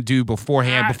were going to do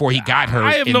beforehand, before he got hurt.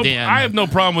 I have no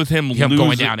problem with him losing.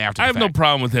 Going down after the I have no fact.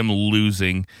 problem with him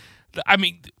losing. I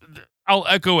mean, I'll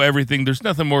echo everything. There's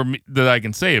nothing more that I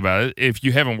can say about it. If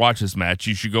you haven't watched this match,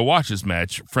 you should go watch this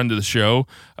match. Friend of the show,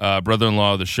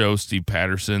 brother-in-law of the show, Steve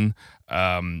Patterson,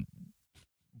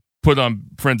 put on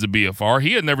Friends of BFR.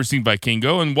 He had never seen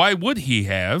Vikingo, and why would he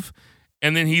have?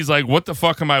 And then he's like, what the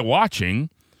fuck am I watching?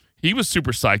 He was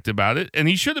super psyched about it, and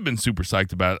he should have been super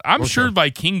psyched about it. I'm sure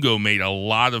Vikingo made a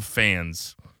lot of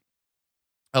fans,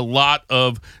 a lot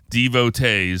of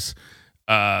devotees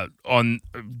on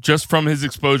just from his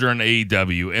exposure on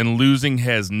AEW, and losing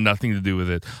has nothing to do with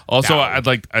it. Also, No. I'd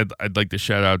like to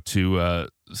shout out to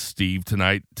Steve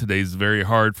tonight. Today's very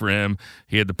hard for him.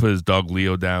 He had to put his dog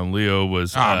Leo down. Leo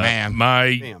was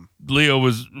Leo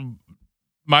was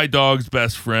my dog's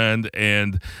best friend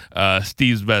and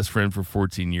Steve's best friend for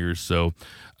 14 years. So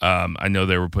I know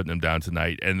they were putting him down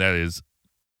tonight, and that is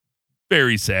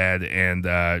very sad. And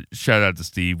shout out to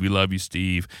Steve. We love you,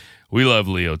 Steve. We love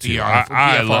Leo too.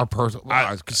 I love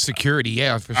security.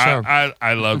 Yeah, for sure.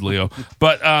 I love Leo.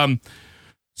 But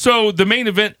so the main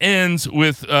event ends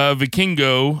with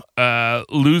Vikingo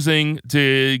losing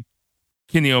to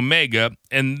Kenny Omega,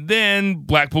 and then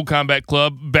Blackpool Combat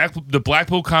Club. The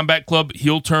Blackpool Combat Club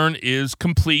heel turn is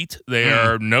complete. They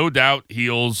are no doubt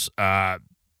heels.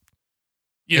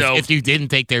 If you didn't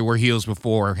think they were heels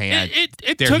beforehand,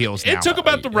 they're heels now. It took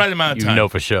about the right amount of time.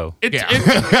 For sure.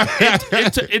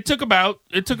 It took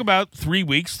about 3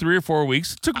 weeks, 3 or 4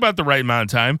 weeks. It took about the right amount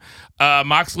of time.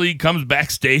 Moxley comes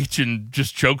backstage and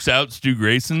just chokes out Stu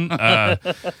Grayson.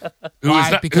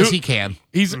 Because he can.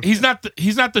 He's not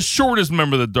the shortest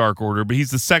member of the Dark Order, but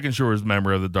he's the second shortest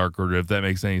member of the Dark Order. If that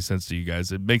makes any sense to you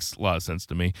guys, it makes a lot of sense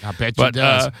to me. I bet you it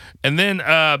does. And then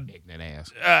Ignorant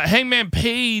ass. Hangman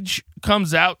Page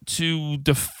comes out to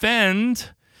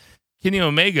defend Kenny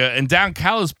Omega, and Don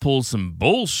Callis pulls some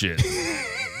bullshit.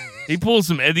 He pulls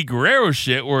some Eddie Guerrero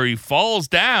shit where he falls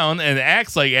down and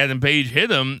acts like Adam Page hit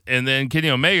him, and then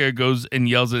Kenny Omega goes and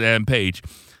yells at Adam Page.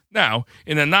 Now,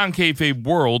 in a non-kayfabe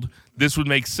world, this would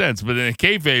make sense, but in a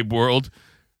kayfabe world,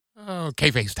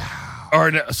 kayfabe style.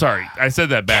 or no, sorry, I said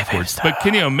that backwards. But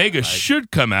Kenny Omega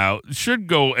should go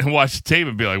and watch the tape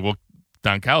and be like, well,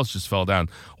 Don Callis just fell down.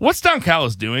 What's Don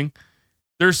Callis doing?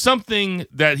 There's something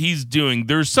that he's doing.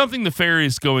 There's something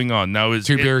nefarious going on. Now,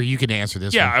 Two Beer, you can answer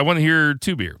this. Yeah, one. I want to hear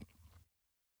Two Beer.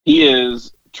 He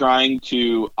is trying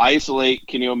to isolate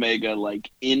Kenny Omega like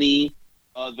any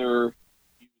other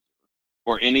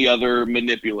or any other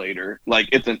manipulator. Like,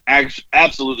 it's an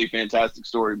absolutely fantastic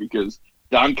story because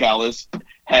Don Callis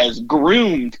has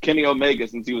groomed Kenny Omega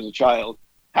since he was a child.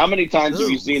 How many times have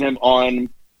you seen him on...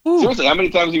 Seriously, how many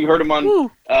times have you heard him on...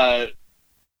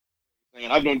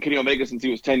 I've known Kenny Omega since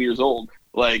he was 10 years old.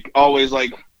 Like, always,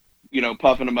 like,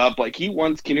 puffing him up. Like, he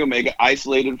wants Kenny Omega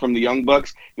isolated from the Young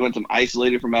Bucks. He wants him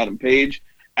isolated from Adam Page.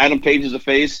 Adam Page is a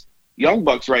face. Young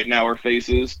Bucks right now are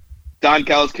faces. Don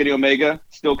Callis, Kenny Omega,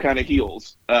 still kind of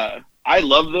heels. I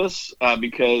love this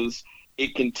because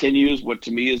it continues what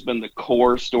to me has been the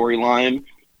core storyline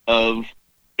of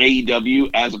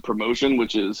AEW as a promotion,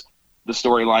 which is the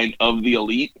storyline of the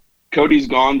Elite. Cody's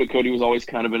gone, but Cody was always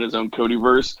kind of in his own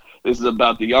Codyverse. This is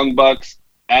about the Young Bucks,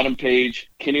 Adam Page,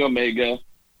 Kenny Omega.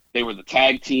 They were the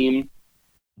tag team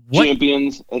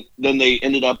champions. And then they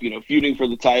ended up, feuding for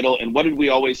the title. And what did we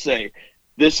always say?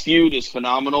 this feud is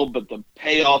phenomenal, but the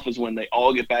payoff is when they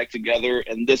all get back together,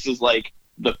 and this is like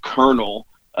the kernel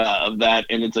of that,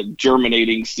 and it's a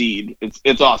germinating seed.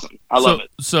 It's awesome. I love it.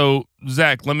 So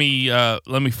Zach, let me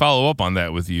follow up on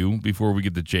that with you before we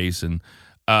get to Jason.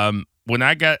 When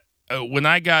I got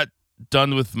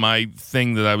done with my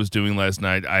thing that I was doing last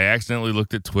night, I accidentally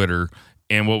looked at Twitter,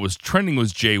 and what was trending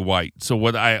was Jay White. So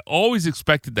what I always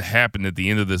expected to happen at the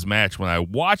end of this match when I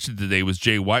watched it today was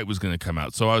Jay White was going to come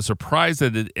out. So I was surprised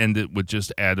that it ended with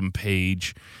just Adam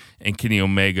Page and Kenny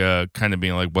Omega kind of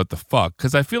being like, what the fuck?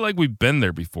 Because I feel like we've been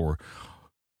there before.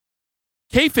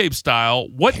 Kayfabe style,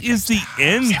 what is the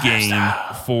end game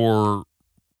for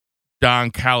Don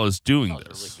Callis doing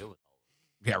this?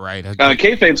 Yeah, right.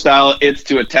 Kayfabe style, it's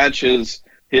to attach his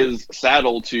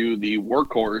saddle to the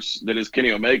workhorse that is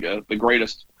Kenny Omega, the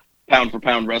greatest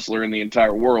pound-for-pound wrestler in the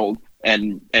entire world,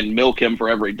 and milk him for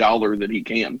every dollar that he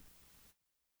can.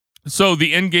 So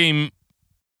the end game,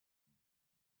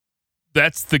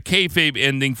 that's the kayfabe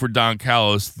ending for Don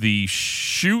Callis. The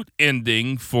shoot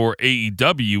ending for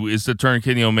AEW is to turn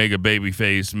Kenny Omega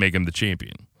babyface, make him the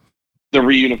champion. The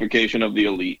reunification of the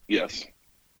Elite, yes.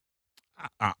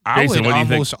 I would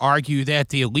almost argue that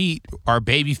the Elite are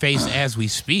babyface as we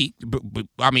speak. But,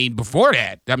 I mean, before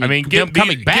that, them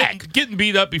coming back. Getting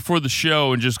beat up before the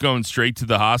show and just going straight to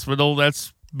the hospital,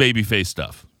 that's babyface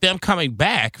stuff. Them coming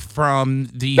back from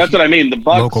the... That's what I mean. The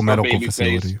Bucks local medical babyface,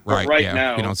 facility. Right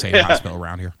now. We don't say hospital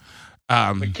around here.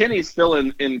 But Kenny's still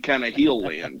in kind of heel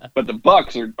land, but the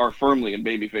Bucks are firmly in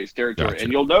babyface territory. Gotcha.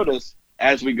 And you'll notice,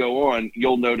 as we go on,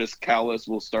 Callis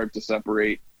will start to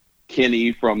separate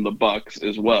Kenny from the Bucks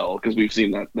as well, because we've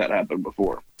seen that happen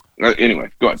before. Anyway,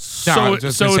 go ahead. So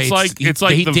it's like the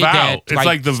vow. It's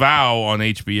like the vow on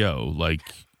HBO. Like,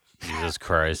 Jesus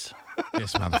Christ,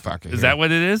 this motherfucker. Is that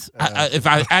what it is? If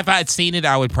I had seen it,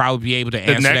 I would probably be able to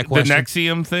answer that question. The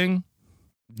Nexium thing.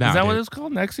 No, is that dude. what it's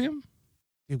called? Nexium?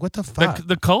 Dude, what the fuck?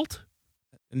 The cult?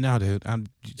 No, dude.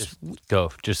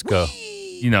 Just go.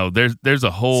 You know, there's a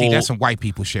whole... See, that's some white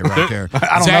people shit right there. I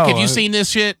don't Zach, know. have you seen this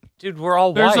shit? Dude, we're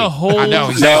all There's white. a whole... I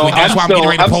know, exactly. That's why I'm getting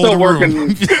ready to poll the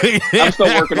room. I'm still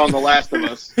working on The Last of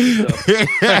Us.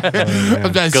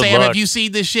 So. Sam, have you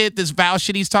seen this shit, this vow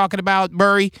shit he's talking about,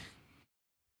 Murray?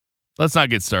 Let's not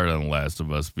get started on The Last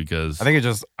of Us, because I think it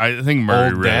just I think Murray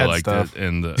old really dad liked stuff. it,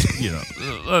 and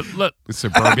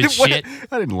Suburban shit.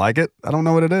 I didn't like it. I don't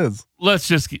know what it is. let's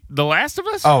just The Last of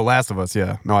Us. Oh, Last of Us.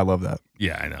 Yeah. No, I love that.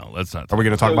 Yeah, I know. Let's not. Are we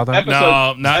going to talk about that?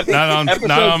 No, not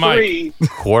on my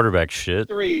quarterback shit.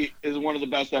 3 is one of the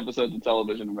best episodes of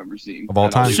television I've ever seen. Of all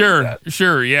And I'll time? leave it at that.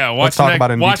 Sure. Yeah. Let's talk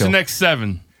about it in Watch the detail. next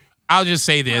 7. I'll just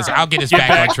say this. I'll get us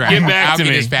back on track. Get back to me.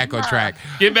 Get us back on track.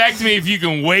 Get back to me if you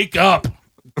can wake up.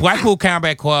 Blackpool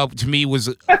Combat Club to me is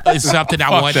something I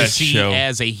Fuck wanted to that see show.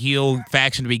 as a heel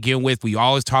faction to begin with. We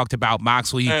always talked about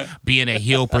Moxley being a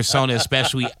heel persona,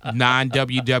 especially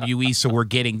non-WWE, so we're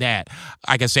getting that.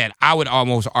 Like I said, I would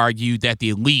almost argue that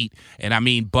the Elite, and I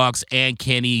mean Bucks and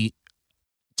Kenny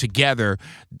together,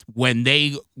 when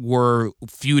they were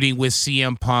feuding with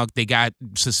CM Punk, they got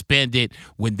suspended.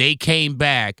 When they came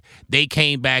back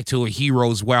to a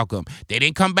hero's welcome. They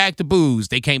didn't come back to boos.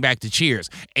 They came back to cheers.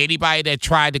 Anybody that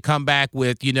tried to come back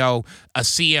with, a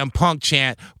CM Punk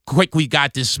chant quickly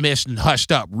got dismissed and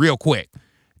hushed up real quick.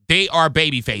 They are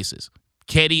baby faces,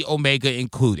 Kenny Omega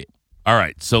included. All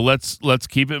right, so let's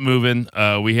keep it moving.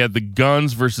 We had the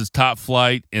Guns versus Top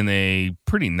Flight in a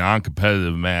pretty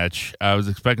non-competitive match. I was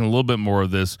expecting a little bit more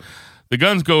of this. The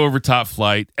Guns go over Top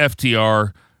Flight.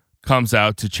 FTR comes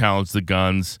out to challenge the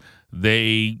Guns.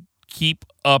 They keep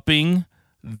upping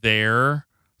their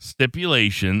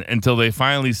stipulation until they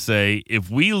finally say,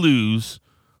 if we lose,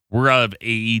 we're out of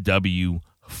AEW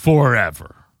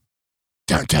forever.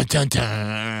 Dun, dun, dun,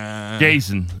 dun.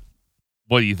 Jason,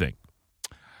 what do you think?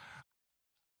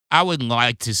 I would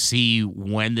like to see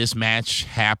when this match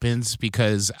happens,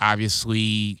 because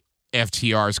obviously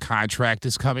FTR's contract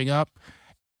is coming up,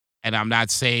 and I'm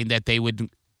not saying that they would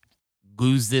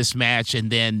lose this match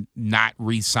and then not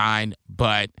re-sign,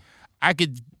 but I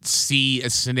could see a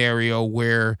scenario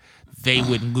where they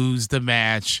would lose the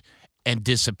match and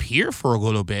disappear for a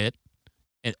little bit,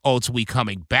 and ultimately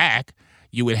coming back.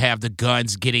 You would have the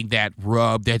Guns getting that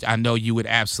rub that I know you would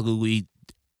absolutely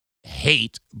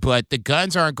hate, but the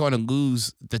Guns aren't going to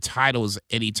lose the titles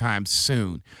anytime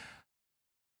soon.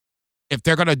 If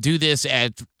they're going to do this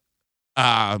at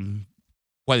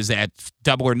what is that,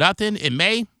 Double or Nothing in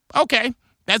May, okay,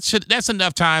 that's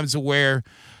enough times where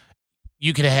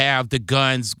you could have the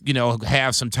Guns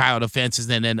have some title defenses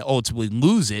and then ultimately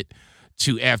lose it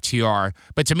to FTR.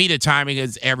 But to me, the timing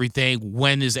is everything.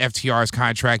 When is FTR's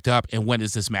contract up, and when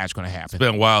is this match going to happen? It's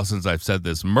been a while since I've said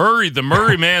this. Murray, the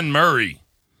Murray man, Murray.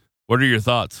 What are your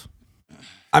thoughts?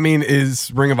 I mean,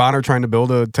 is Ring of Honor trying to build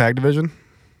a tag division?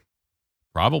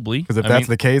 Probably. Because if that's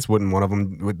the case, wouldn't one of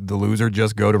them, would the loser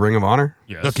just go to Ring of Honor?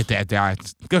 Yes. Look at that guy.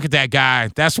 Look at that guy.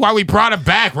 That's why we brought him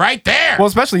back right there. Well,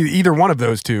 especially either one of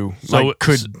those two. So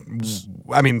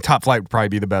Top Flight would probably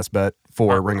be the best bet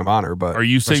for Ring of Honor. But are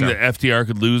you saying that FTR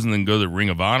could lose and then go to Ring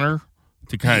of Honor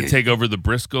to kind of take over the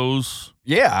Briscoes?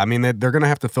 Yeah, I mean, they're going to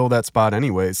have to fill that spot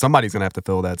anyway. Somebody's going to have to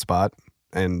fill that spot.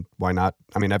 And why not?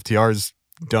 I mean, FTR's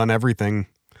done everything.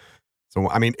 So,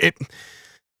 I mean,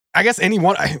 I guess any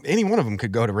one of them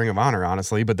could go to Ring of Honor,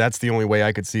 honestly, but that's the only way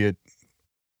I could see it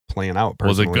playing out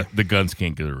personally. Well, the Guns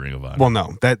can't go to Ring of Honor. Well,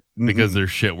 no. Because they're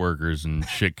shit workers and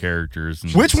shit characters.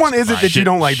 And which one is it that you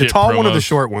don't like? The tall one or the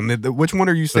short one? Which one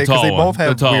are you saying? Because they both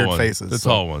have weird faces. The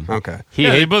tall one. Okay.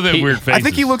 They both have weird faces. I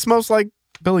think he looks most like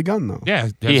Billy Gunn, though. Yeah.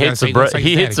 He hates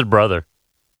the brother.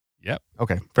 Yep.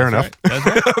 Okay. Fair enough. Right.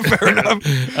 Fair enough.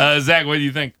 Zach, what do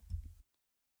you think?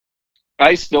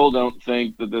 I still don't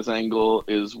think that this angle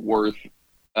is worth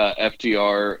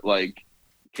FTR like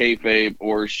kayfabe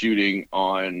or shooting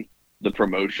on the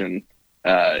promotion.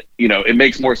 It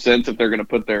makes more sense if they're going to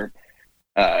put their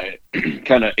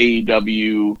kind of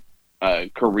AEW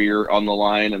career on the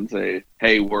line and say,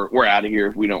 "Hey, we're out of here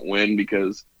if we don't win,"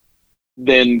 because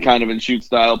then, kind of in shoot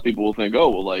style, people will think, "Oh,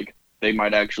 well, like they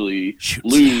might actually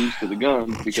lose to the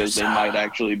Guns because they might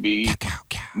actually be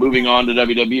moving on to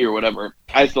WWE or whatever."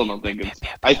 I still don't think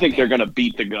I think they're going to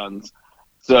beat the Guns.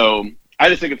 So I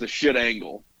just think it's a shit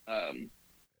angle.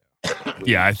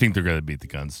 Yeah, I think they're going to beat the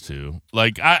Guns too.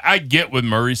 Like, I get what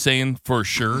Murray's saying for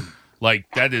sure. Like,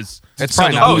 it's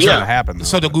probably not going to happen. Though,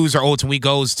 so the loser ultimately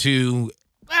goes to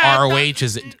ROH.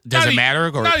 Does it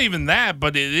matter? Or? Not even that,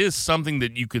 but it is something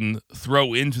that you can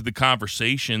throw into the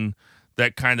conversation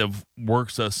that kind of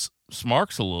works us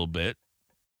smarks a little bit.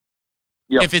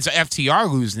 Yep. If it's FTR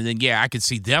losing, then yeah, I could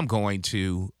see them going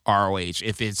to ROH.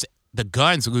 If it's the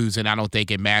Guns losing, I don't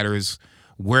think it matters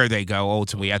where they go.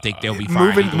 Ultimately, I think they'll be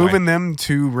fine. Moving them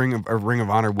to Ring of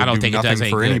Honor would do nothing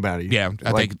for anybody. Yeah,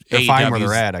 I think they're fine where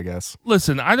they're at, I guess.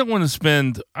 Listen, I don't want to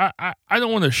spend. I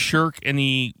don't want to shirk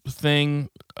anything,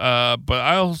 but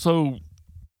I also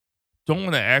don't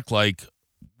want to act like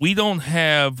we don't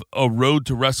have a road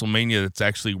to WrestleMania that's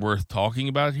actually worth talking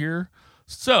about here.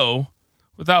 So,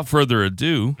 without further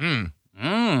ado,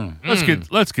 let's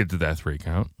get to that 3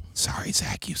 count. Sorry,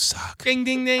 Zach, you suck. Ding,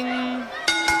 ding, ding.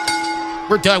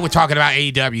 We're done with talking about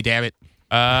AEW, damn it.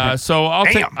 So I'll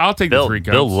take the 3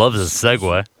 count. Bill loves a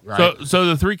segue. Right. So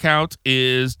the 3 count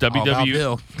is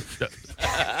WWE.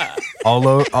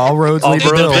 All roads lead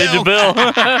to Bill.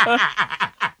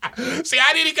 See,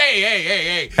 I didn't.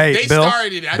 Hey. Hey, they Bill,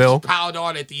 started it. I just piled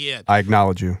on at the end. I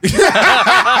acknowledge you. I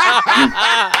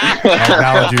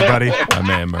acknowledge you, buddy. My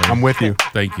man, Murray. I'm with you.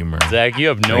 Thank you, Murray. Zach, you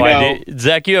have no idea.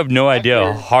 Zach, you have no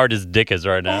idea how hard his dick is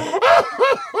right now.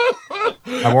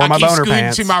 I wore my boner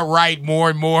pants. To my right more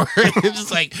and more. It's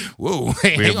just like, whoa.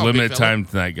 We have limited time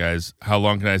tonight, guys. How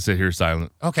long can I sit here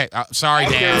silent? Okay, sorry,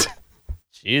 Dad.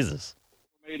 Jesus.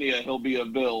 WrestleMania, he'll be a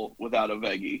Bill without a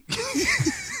veggie.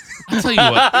 I'll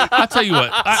tell you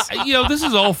what. This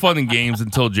is all fun and games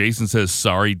until Jason says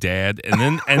sorry, Dad, and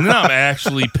then I'm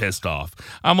actually pissed off.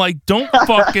 I'm like, don't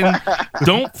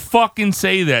fucking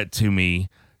say that to me,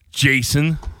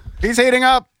 Jason. He's heating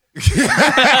up. All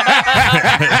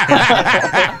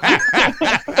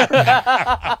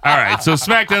right, so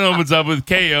SmackDown opens up with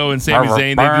KO and Sami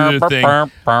Zayn. They do their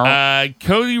thing.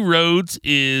 Cody Rhodes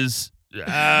is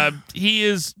he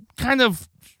is kind of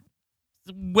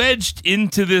wedged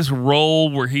into this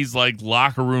role where he's like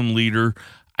locker room leader.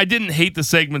 I didn't hate the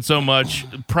segment so much,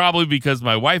 probably because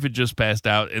my wife had just passed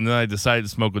out, and then I decided to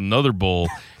smoke another bowl,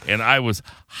 and I was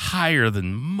higher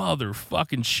than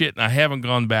motherfucking shit, and I haven't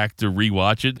gone back to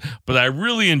rewatch it, but I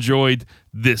really enjoyed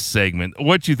this segment.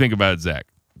 What you think about it, Zach?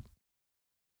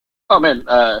 Oh man,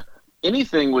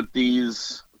 anything with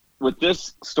this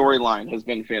storyline has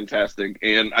been fantastic,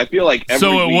 and I feel like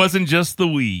it wasn't just the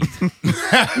weed.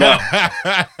 No,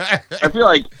 I feel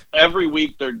like every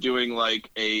week they're doing like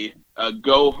a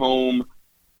go home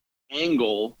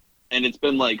angle, and it's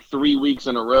been like 3 weeks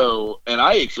in a row. And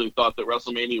I actually thought that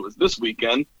WrestleMania was this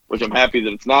weekend, which I'm happy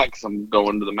that it's not because I'm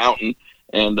going to the mountain,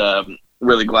 and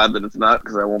really glad that it's not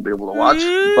because I won't be able to watch.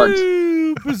 But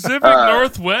Pacific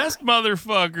Northwest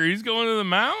motherfucker, he's going to the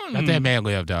mountain. Let that man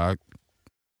live, dog.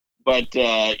 But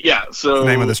yeah, so the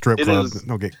name of the strip club. Is...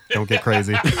 Don't get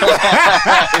crazy.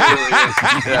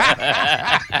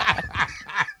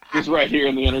 Just right here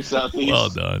in the inner southeast. Well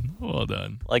done. Well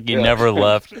done. Like you never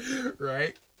left.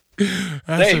 Right?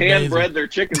 They hand-bred their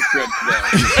chicken strips,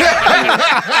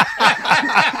 though.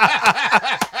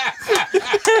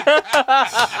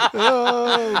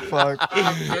 Oh fuck!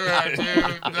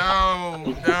 Dude,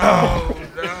 no.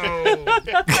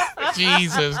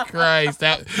 Jesus Christ!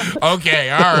 Okay,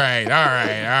 all right.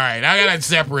 I gotta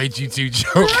separate you two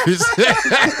jokers.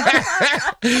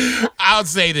 I'll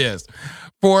say this: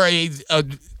 for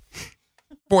the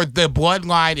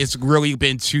bloodline, it's really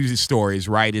been two stories,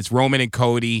 right? It's Roman and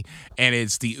Cody, and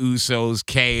it's the Usos,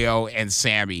 KO, and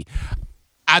Sami.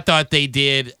 I thought they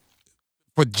did,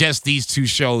 for just these two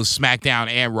shows, SmackDown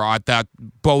and Raw, I thought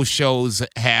both shows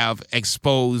have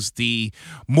exposed the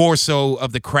more so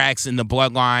of the cracks in the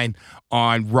bloodline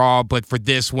on Raw. But for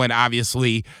this one,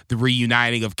 obviously, the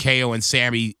reuniting of KO and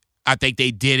Sami, I think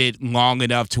they did it long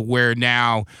enough to where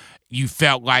now you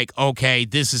felt like, okay,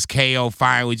 this is KO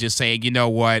finally just saying, you know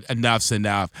what, enough's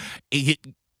enough. You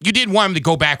didn't want him to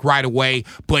go back right away,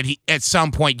 but at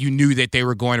some point you knew that they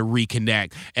were going to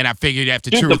reconnect. And I figured after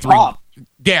two or three. Pop.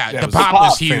 Yeah, the it was pop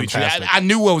was huge. fantastic. I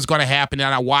knew what was going to happen,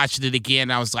 and I watched it again,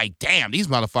 and I was like, damn, these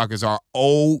motherfuckers are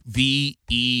OVER.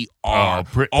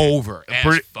 Over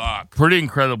as fuck. Pretty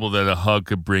incredible that a hug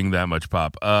could bring that much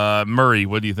pop. Murray,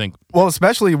 what do you think? Well,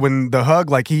 especially when the hug,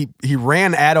 like he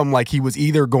ran at him like he was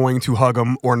either going to hug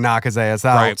him or knock his ass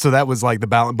out. Right. So that was like the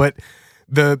balance. But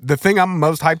the thing I'm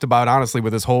most hyped about, honestly,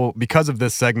 with this whole, because of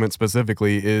this segment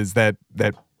specifically, is that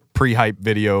pre-hype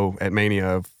video at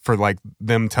Mania for like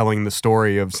them telling the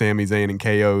story of Sami Zayn and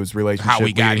KO's relationship. How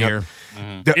we got leading up.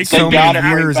 here. So They gotta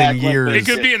many bring years back and what years. It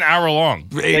could be an hour long.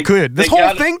 It could. This they whole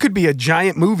gotta- thing could be a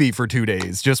giant movie for 2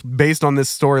 days, just based on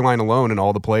this storyline alone and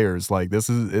all the players. Like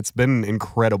it's been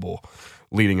incredible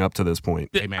leading up to this point.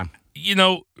 Hey, man. You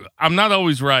know, I'm not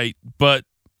always right, but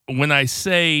when I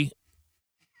say,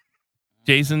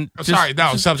 Jason,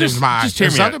 something's mine. Just hear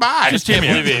me Something out. mine. Just hear me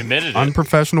Can't believe he out. admitted it.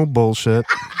 Unprofessional bullshit.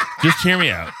 Just hear me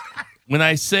out. When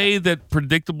I say that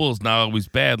predictable is not always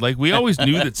bad, like we always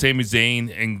knew that Sami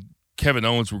Zayn and Kevin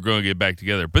Owens were going to get back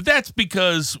together, but that's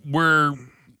because we're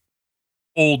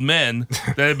old men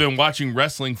that have been watching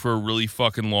wrestling for a really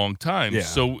fucking long time. Yeah.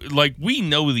 So, like, we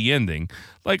know the ending.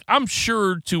 Like, I'm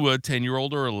sure to a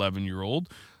 10-year-old or 11-year-old,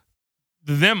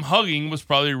 them hugging was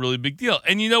probably a really big deal.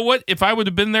 And you know what? If I would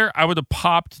have been there, I would have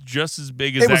popped just as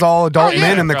big as It was that. all adult Oh, yeah.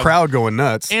 men in the crowd going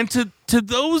nuts. And to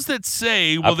those that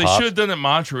say, well, they popped. should have done it in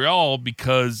Montreal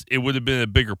because it would have been a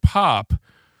bigger pop.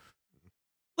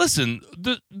 Listen,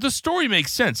 the story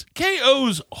makes sense.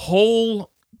 KO's whole,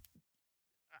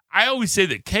 I always say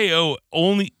that KO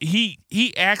only,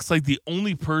 he acts like the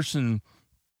only person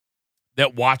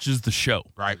that watches the show.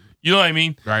 Right. You know what I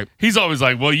mean? Right. He's always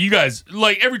like, well, you guys,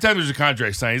 like every time there's a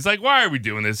contract signed, he's like, why are we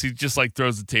doing this? He just like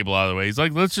throws the table out of the way. He's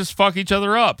like, let's just fuck each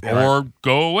other up or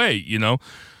go away, you know?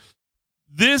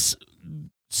 This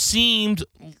seemed,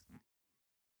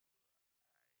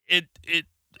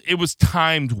 it was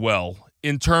timed well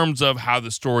in terms of how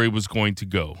the story was going to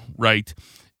go, right?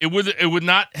 It would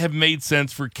not have made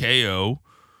sense for KO,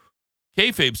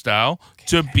 kayfabe style,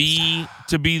 to be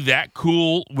that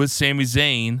cool with Sami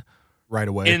Zayn Right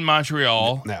away. in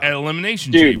Montreal No. at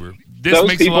Elimination Dude, Chamber. This those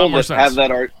makes a lot people more that sense. have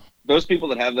that those people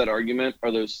that have that argument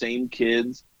are those same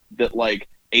kids that like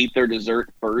ate their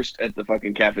dessert first at the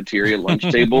fucking cafeteria lunch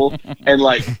table and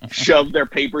like shoved their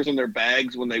papers in their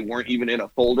bags when they weren't even in a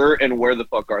folder. And where the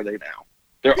fuck are they now?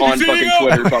 They're on fucking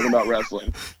Twitter talking about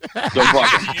wrestling. So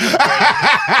fucking.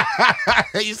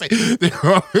 You say, He's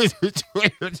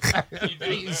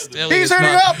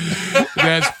hitting up.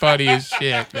 That's funny as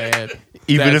shit, man.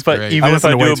 Even That's if I great. even if listen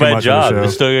I to way do a too bad much of the job, show.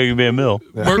 it's still gonna give me a mill.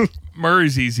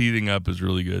 Murray's He's Heating Up is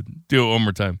really good. Do it one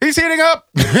more time. He's heating up.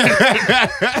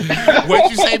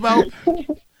 What'd you say, Bo?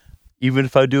 Even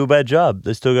if I do a bad job,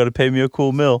 they still got to pay me a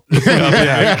cool mill.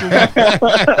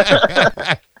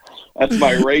 That's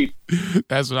my rate.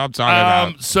 That's what I'm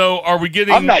talking about. So are we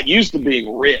getting? I'm not used to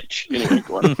being rich. Anyway,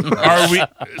 Glenn. Are we?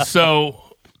 So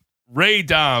Ray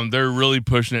Dom, they're really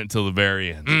pushing it until the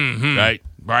very end, Mhm. right?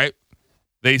 Right?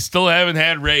 They still haven't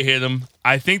had Ray hit him.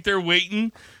 I think they're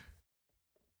waiting.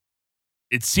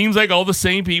 It seems like all the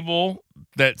same people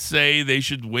that say they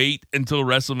should wait until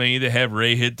WrestleMania to have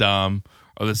Ray hit Dom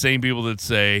are the same people that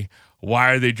say,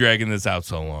 why are they dragging this out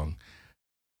so long?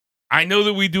 I know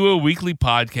that we do a weekly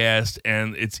podcast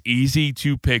and it's easy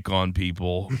to pick on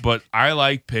people, but I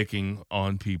like picking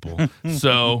on people.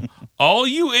 So all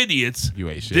you idiots, You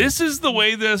ain't shit. this is the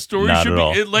way the story Not should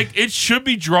at be. all. It should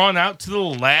be drawn out to the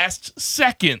last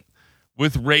second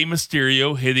with Rey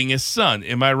Mysterio hitting his son.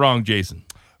 Am I wrong, Jason?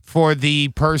 For the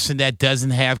person that doesn't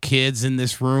have kids in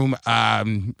this room,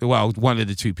 well, one of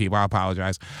the two people, I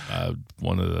apologize.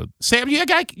 One of the Sam, you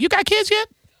got kids yet?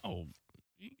 oh,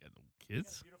 you ain't got no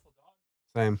kids.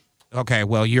 Same. Okay,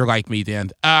 well, you're like me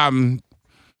then.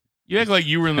 You act like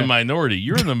you were in the minority.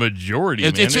 You're in the majority,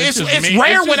 man. It's just rare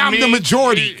me. when I'm the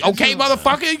majority. It's Okay, just-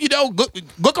 motherfucker, you know,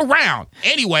 look around.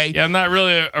 Anyway, Yeah, I'm not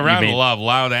really around mean- a lot of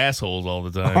loud assholes all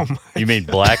the time. You mean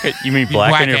black? You mean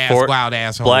black in your ass, loud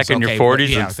assholes. black in your Okay, 40s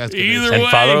yeah, and- that's Either good. and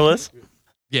way. fatherless?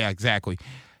 Yeah, exactly.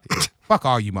 Fuck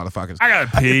all you motherfuckers. I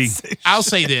got a pee. I'll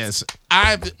say this.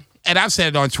 I've said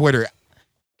it on Twitter.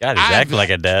 God, he's acting like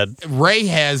a dad. Ray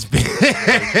has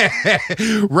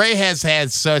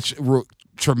had such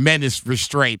tremendous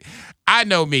restraint. I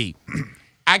know me.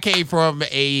 I came from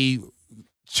a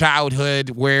childhood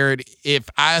where if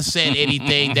I said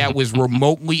anything that was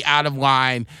remotely out of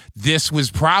line, this was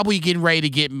probably getting ready to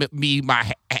get me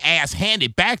my ass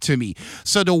handed back to me.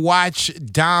 So to watch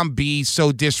Dom be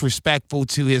so disrespectful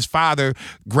to his father,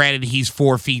 granted he's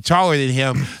 4 feet taller than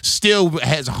him, still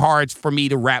has hard for me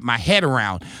to wrap my head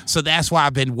around. So that's why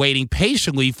I've been waiting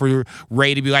patiently for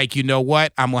Ray to be like, you know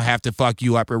what? I'm going to have to fuck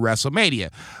you up at WrestleMania.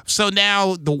 So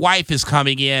now the wife is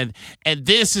coming in, and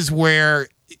this is where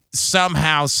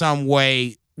somehow, some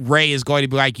way, Ray is going to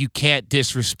be like, you can't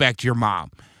disrespect your mom.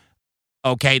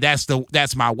 Okay, that's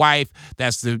my wife.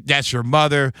 That's your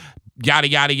mother. Yada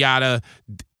yada yada.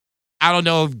 I don't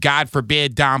know if, God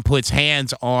forbid, Dom puts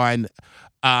hands on.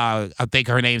 I think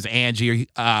her name's Angie.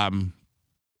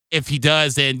 If he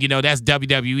does, then that's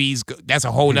WWE's. That's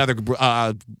a whole nother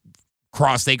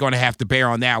cross they're going to have to bear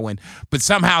on that one. But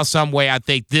somehow, some way, I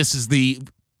think this is the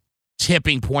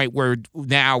tipping point where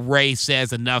now Ray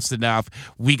says enough's enough.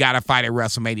 We got to fight at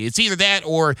WrestleMania. It's either that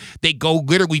or they go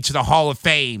literally to the Hall of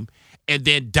Fame, and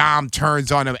then Dom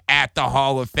turns on him at the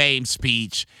Hall of Fame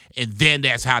speech, and then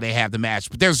that's how they have the match.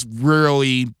 But there's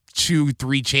really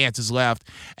 2-3 chances left,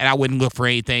 and I wouldn't look for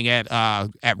anything at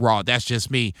Raw. That's just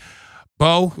me.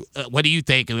 Bo, what do you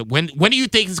think? When do you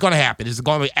think it's going to happen? Is it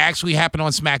going to actually happen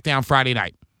on SmackDown Friday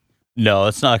night? No,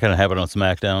 it's not going to happen on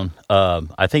SmackDown.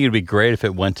 I think it'd be great if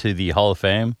it went to the Hall of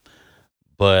Fame,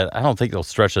 but I don't think they'll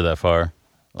stretch it that far.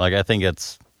 Like, I think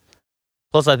it's.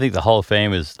 Plus, I think the Hall of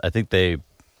Fame is. I think they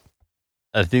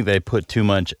put too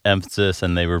much emphasis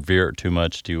and they revere it too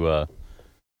much to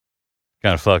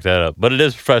kind of fuck that up. But it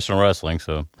is professional wrestling,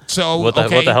 so what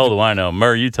the hell do I know?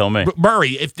 Murray, you tell me.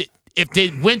 Murray, if they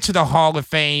went to the Hall of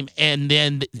Fame and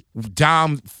then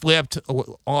Dom flipped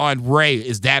on Ray,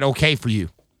 is that okay for you?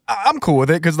 I'm cool with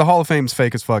it because the Hall of Fame's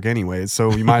fake as fuck anyways,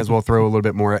 so you might as well throw a little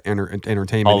bit more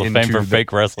entertainment Hall of into Fame for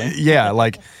fake wrestling? Yeah,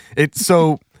 like it.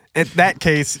 So in that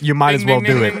case, you might as well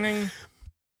do it.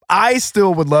 I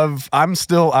still would love. I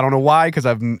don't know why, because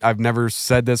I've never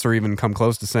said this or even come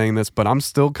close to saying this, but I'm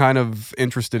still kind of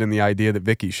interested in the idea that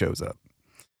Vicky shows up.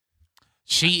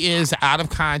 She is out of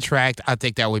contract. I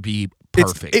think that would be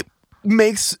perfect. It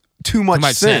makes too much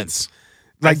sense.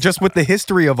 Like, just with the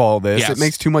history of all this, it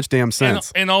makes too much damn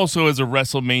sense. And also as a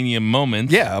WrestleMania moment.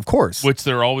 Yeah, of course. Which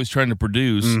they're always trying to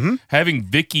produce. Having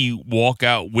Vicky walk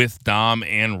out with Dom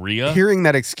and Rhea. Hearing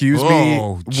that excuse me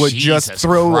would just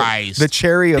throw the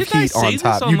cherry of heat on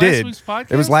top. You did.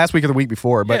 It was last week or the week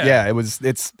before, but yeah,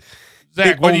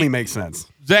 it only makes sense.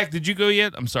 Zach, did you go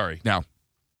yet? I'm sorry. No.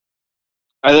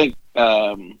 I think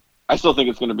I still think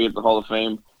it's going to be at the Hall of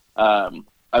Fame.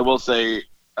 I will say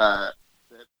that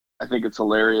I think it's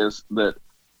hilarious that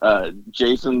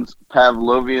Jason's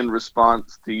Pavlovian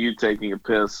response to you taking a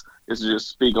piss is to just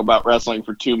speak about wrestling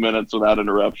for 2 minutes without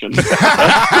interruption. I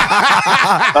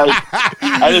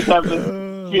just have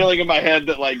this feeling in my head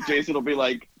that like Jason will be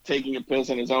like taking a piss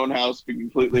in his own house, be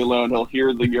completely alone. He'll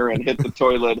hear the urine hit the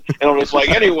toilet, and he'll just like,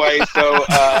 anyway, so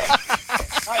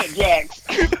hi, Jax.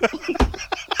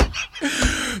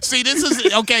 See, this is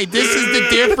the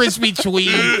difference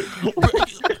between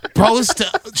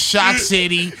post-Shock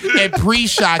City and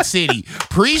pre-Shock City.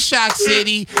 Pre-Shock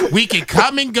City, we can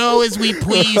come and go as we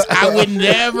please. I would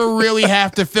never really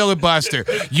have to filibuster.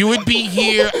 You would be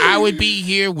here, I would be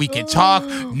here, we can talk,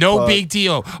 no big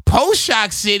deal.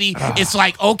 Post-Shock City, it's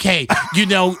like, okay,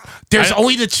 there's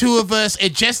only the two of us,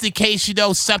 and just in case,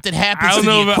 something happens to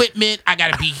the equipment, I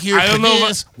gotta be here for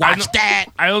this, watch that.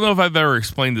 I don't know if I've ever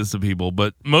explained this to people,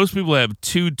 but most people have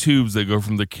 2 tubes that go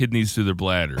from their kidneys to their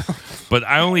bladder. But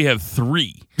I only have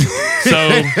 3. So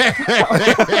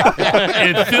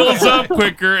it fills up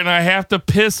quicker and I have to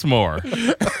piss more.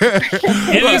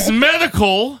 It is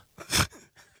medical,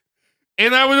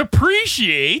 and I would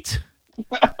appreciate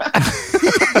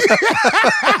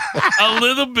A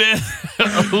little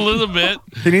bit.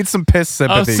 He needs some piss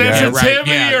sympathy, guys.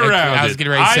 Sensitivity around I was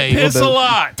getting ready to say, I piss a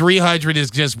lot. 300 is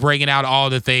just bringing out all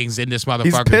the things in this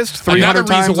motherfucker. He's pissed 300 Another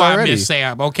reason times why already. I miss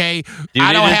Sam, okay? Dude,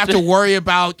 I don't it is have to worry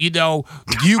about,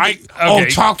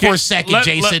 talk for a second,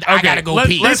 Jason. I got to go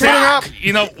pee. Let's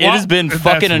It has been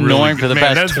fucking annoying for the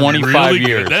past 25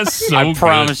 years. That's so I good.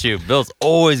 promise you, Bill's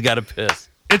always got to piss.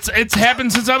 It's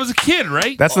happened since I was a kid,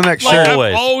 right? That's the next Like, shit.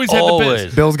 I've always had to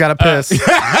piss. Bill's got to piss. Dude,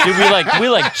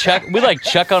 we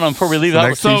check on him before we leave. The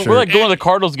next t-shirt. We're like going to the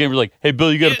Cardinals game. We're like, hey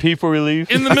Bill, you got to pee before we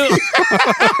leave? In the middle.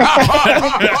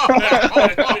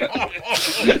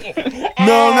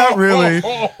 No, not really.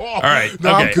 All right.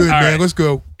 No, okay, I'm good, all man. right. Let's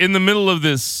go. In the middle of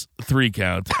this 3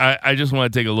 count, I just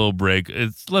want to take a little break.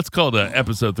 Let's call it an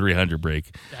episode 300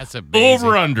 break. That's amazing.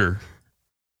 Over under.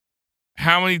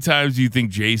 How many times do you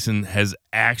think Jason has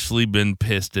actually been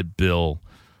pissed at Bill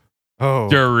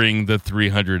during the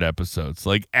 300 episodes?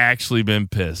 Like, actually been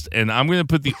pissed. And I'm going to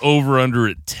put the over under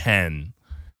at 10.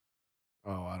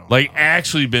 Oh, I don't Like,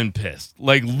 actually been pissed.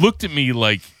 Like, looked at me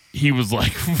like he was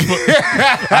like,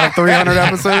 Out of 300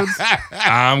 episodes?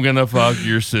 I'm going to fuck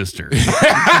your sister.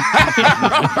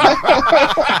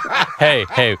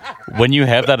 Hey, when you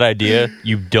have that idea,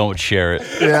 you don't share it.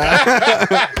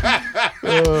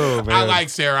 Oh, man. I like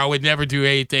Sarah. I would never do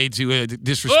anything to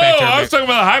disrespect Oh, her. I was talking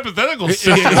about a hypothetical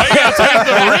sister. I got to take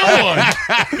the real one.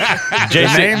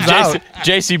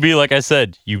 JCB, like I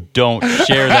said, you don't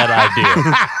share that idea.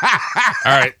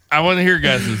 All right. I want to hear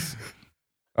guesses.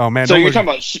 Oh, man. So don't you're look-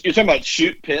 talking about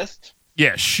shoot pissed?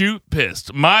 Yeah, shoot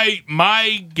pissed.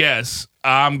 My guess,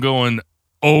 I'm going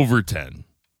over 10.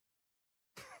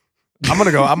 I'm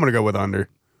gonna go with under.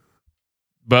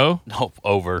 Bo? No,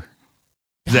 over.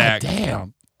 Zach?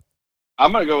 Damn.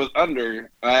 I'm gonna go with under,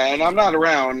 and I'm not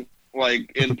around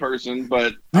like in person,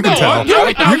 but You can tell. You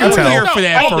can tell. here for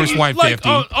that Oh, first like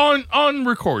 150. on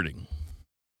recording.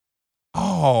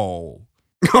 Oh.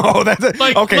 Oh, that's it.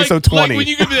 Okay, so 20. Like when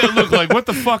you give me that look, like, what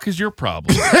the fuck is your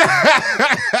problem?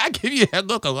 I give you that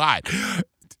look a lot.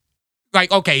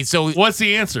 Like, okay, so What's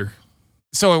the answer?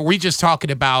 So are we just talking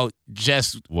about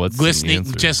just What's the listening,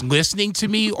 answer? just listening to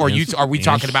me, or Answer- are we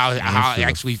talking about answer how I the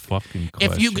actually? fucking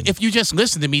If you question. just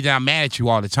listen to me, then I'm mad at you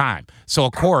all the time. So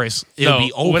of course it'll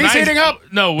be over. when He's I- heating up.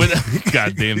 No, when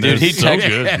goddamn, Dude, dude, he he's so text-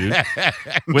 good, dude.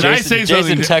 When I say Jason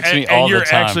something, texts me and all the you're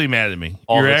time. actually mad at me.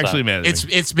 All You're the actually time. mad at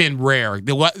me. It's been rare.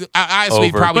 Honestly,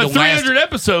 Over. probably But the last 300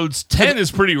 episodes, 10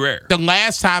 is pretty rare. the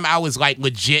last time I was like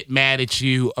legit mad at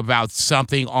you about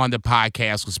something on the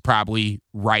podcast was probably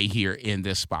right here in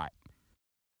this spot.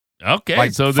 Okay,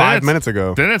 Like so 5 minutes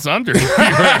ago. Then it's under.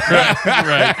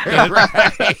 right.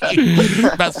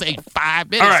 About to say 5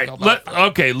 minutes. All right.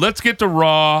 ago, Let's get to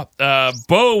Raw.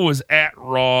 Bo was at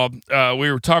Raw.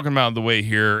 We were talking about the way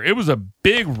here. It was a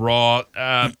big Raw.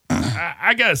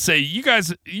 I gotta say, you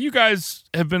guys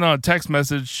have been on a text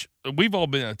message. We've all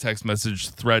been on a text message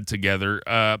thread together.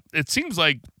 It seems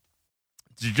like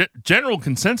general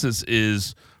consensus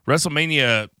is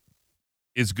WrestleMania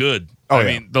is good. Oh, I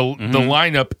yeah. mean, the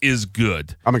lineup is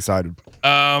good. I'm excited.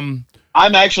 I'm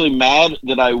actually mad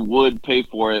that I would pay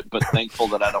for it, but thankful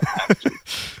that I don't have to.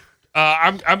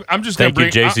 I'm just gonna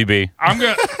Thank you, bring. JCB.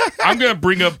 I'm gonna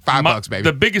bring up $5, baby.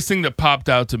 The biggest thing that popped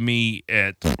out to me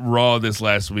at Raw this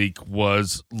last week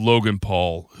was Logan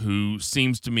Paul, who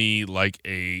seems to me like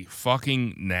a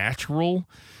fucking natural,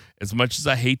 as much as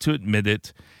I hate to admit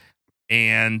it.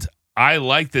 And I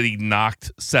like that he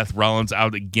knocked Seth Rollins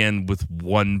out again with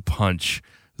one punch.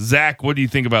 Zach, what do you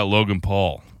think about Logan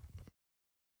Paul?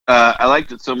 I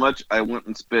liked it so much, I went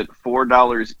and spent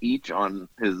 $4 each on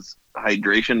his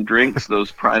hydration drinks,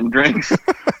 those Prime drinks. So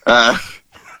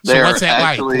They're what's that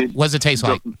actually, like? What does it taste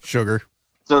like? Sugar.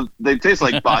 So they taste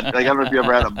like body. Like, I don't know if you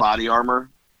ever had a Body Armor.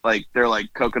 Like they're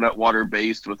like coconut water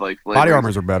based with like flavors. Body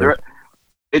Armors are better.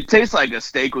 It tastes like a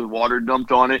steak with water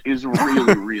dumped on it. It's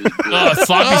really, really good.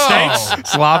 Sloppy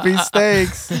steaks. Sloppy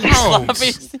steaks.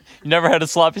 Gross. You never had a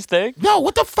sloppy steak? No,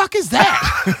 what the fuck is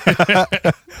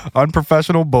that?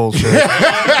 Unprofessional bullshit.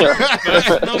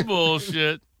 No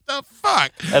bullshit. The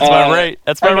fuck? That's my rate.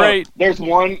 That's my I know. rate. There's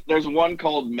one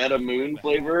called Meta Moon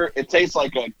flavor. It tastes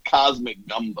like a cosmic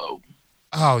gumbo.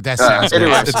 Oh, that sounds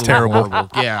anyway, absolutely it's terrible. horrible.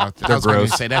 Yeah, I was going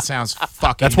gross. to say that sounds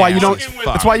fucking. That's why you don't. nasty.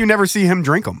 That's why you never see him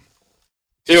drink them.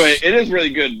 Anyway, it is really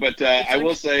good, but I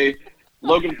will say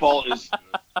Logan Paul is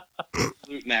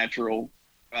absolute natural.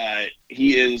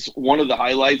 He is one of the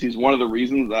highlights. He's one of the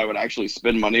reasons that I would actually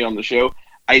spend money on the show.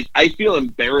 I feel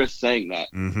embarrassed saying that,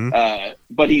 Mm-hmm.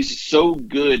 but he's so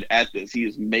good at this. He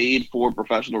is made for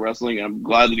professional wrestling, and I'm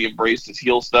glad that he embraced his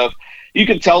heel stuff. You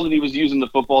could tell that he was using the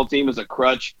football team as a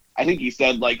crutch. I think he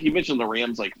said, like, he mentioned the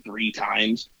Rams like 3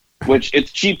 times, which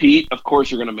it's cheap heat. Of course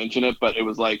you're going to mention it, but it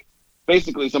was like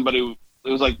basically it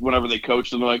was like whenever they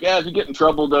coached them, they're like, if you get in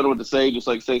trouble, don't know what to say, just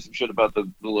like say some shit about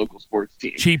the local sports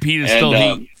team. Cheap heat is still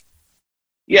heat.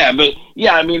 Yeah, but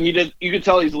yeah, I mean, you could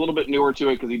tell he's a little bit newer to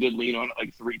it because he did lean on it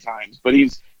like 3 times, but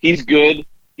he's good.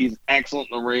 He's excellent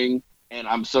in the ring. And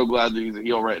I'm so glad that he's a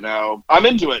heel right now. I'm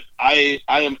into it. I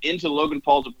am into Logan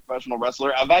Paul as a professional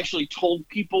wrestler. I've actually told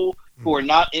people who are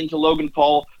not into Logan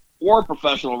Paul or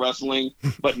professional wrestling,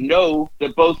 but know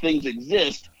that both things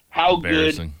exist, how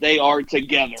good they are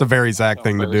together. It's a very Zach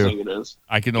thing to do. It is.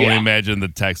 I can only imagine the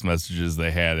text messages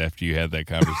they had after you had that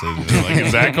conversation. They're like,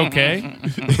 is Zach okay?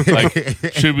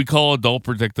 Like, should we call Adult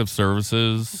Protective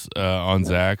Services on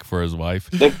Zach for his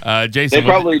wife? Jason, they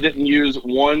probably didn't use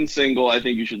one single I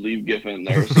think you should leave GIF in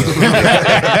there. So.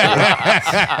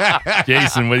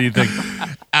 Jason, what do you think?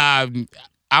 I'm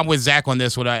with Zach on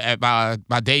this one. At my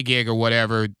day gig or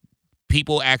whatever,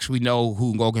 people actually know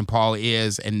who Logan Paul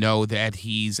is and know that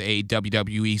he's a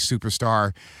WWE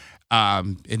superstar.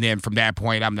 And then from that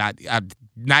point, I'm not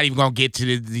even going to get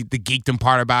to the geekdom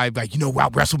part about it. Like, wow,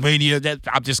 WrestleMania,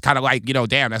 I'm just kind of like,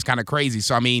 damn, that's kind of crazy.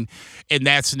 So, I mean, in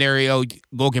that scenario,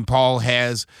 Logan Paul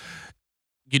has,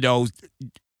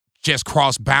 just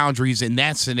cross boundaries in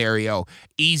that scenario.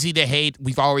 Easy to hate.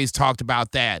 We've always talked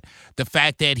about that. The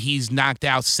fact that he's knocked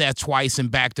out Seth twice in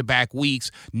back-to-back weeks,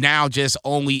 now just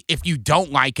only, if you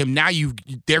don't like him, now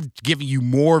they're giving you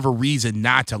more of a reason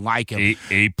not to like him.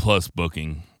 A+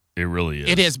 booking. It really is.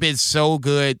 It has been so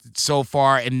good so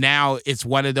far, and now it's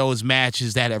one of those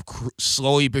matches that have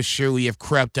slowly but surely have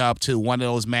crept up to one of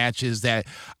those matches that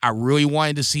I really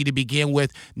wanted to see to begin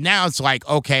with. Now it's like,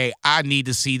 okay, I need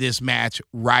to see this match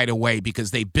right away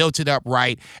because they built it up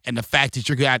right, and the fact that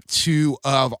you got 2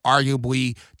 of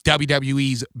arguably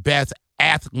WWE's best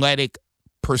athletic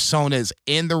personas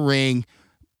in the ring,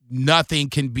 nothing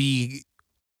can be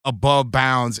above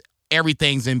bounds.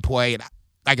 Everything's in play. And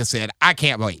like I said, I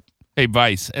can't wait. Hey,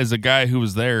 Vice, as a guy who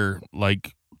was there,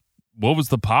 like, what was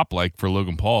the pop like for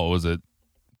Logan Paul? Was it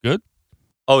good?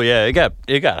 Oh yeah, it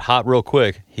got hot real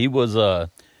quick. He was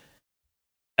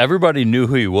everybody knew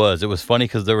who he was. It was funny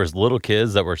because there was little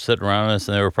kids that were sitting around us,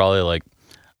 and they were probably like,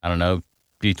 I don't know,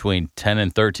 between 10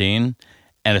 and 13.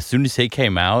 And as soon as he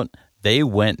came out, they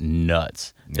went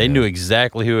nuts. They knew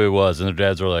exactly who he was, and their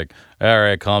dads were like, all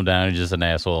right, calm down, he's just an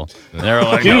asshole. And they were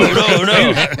like, no.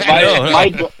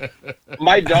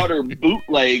 My daughter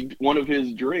bootlegged one of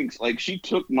his drinks. Like, she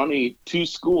took money to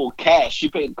school, cash. She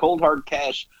paid cold hard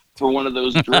cash for one of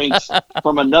those drinks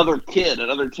from another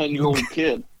 10-year-old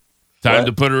kid. Time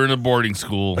to put her in a boarding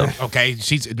school. Okay,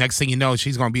 next thing you know,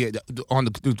 she's gonna be on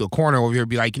the corner over here,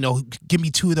 be like, give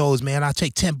me 2 of those, man. I'll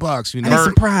take $10. I need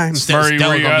some Prime. Murray,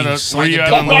 That's actually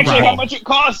how much it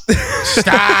costs.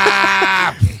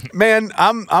 Stop, man.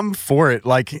 I'm for it.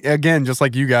 Like, again, just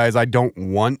like you guys, I don't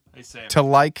want to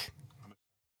like.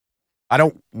 I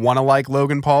don't want to like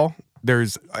Logan Paul.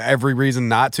 There's every reason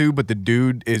not to, but the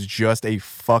dude is just a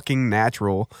fucking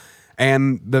natural.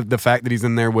 And the fact that he's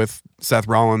in there with Seth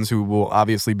Rollins, who will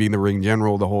obviously be the ring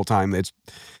general the whole time, it's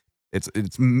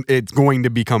going to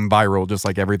become viral, just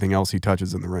like everything else he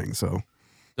touches in the ring. So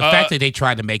the fact that they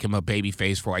tried to make him a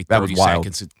babyface for like 30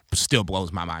 seconds, it still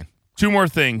blows my mind. 2 more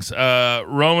things.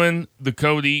 The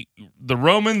Cody,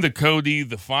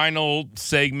 the final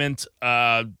segment.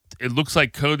 It looks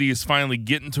like Cody is finally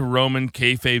getting to Roman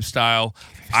kayfabe style.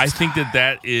 I think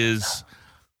that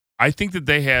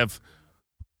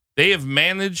they have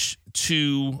managed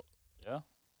to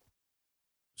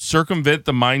circumvent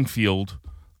the minefield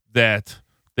that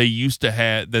they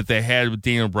had with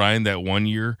Daniel Bryan that one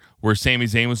year where Sami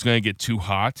Zayn was going to get too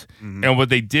hot. Mm-hmm. And what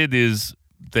they did is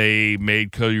they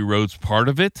made Cody Rhodes part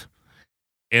of it,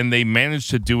 and they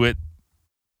managed to do it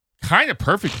kind of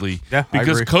perfectly. Yeah,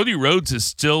 because Cody Rhodes is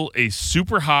still a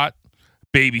super hot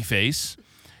babyface,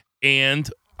 and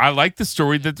I like the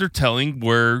story that they're telling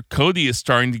where Cody is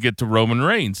starting to get to Roman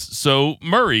Reigns. So,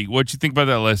 Murray, what'd you think about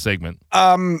that last segment?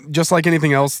 Just like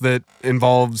anything else that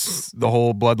involves the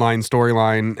whole bloodline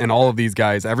storyline and all of these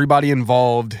guys, everybody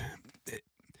involved,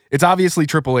 it's obviously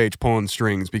Triple H pulling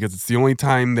strings because it's the only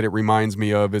time that it reminds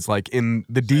me of is like in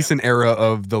the decent era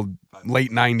of the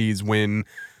late 90s when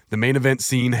the main event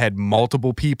scene had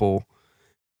multiple people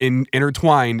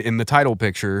intertwined in the title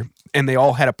picture and they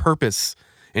all had a purpose.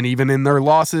 And even in their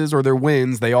losses or their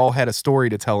wins, they all had a story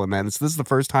to tell in that. This is the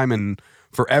first time in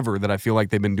forever that I feel like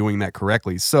they've been doing that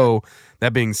correctly. So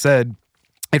that being said,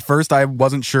 at first I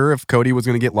wasn't sure if Cody was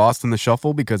going to get lost in the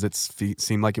shuffle because it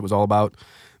seemed like it was all about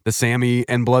the Sami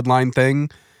and Bloodline thing.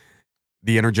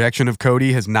 the interjection of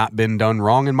Cody has not been done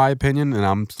wrong, in my opinion, and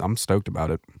I'm stoked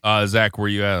about it. Zach, where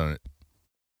you at on it?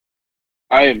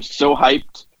 I am so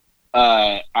hyped.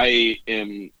 I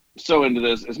am so into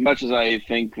this. As much as I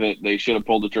think that they should have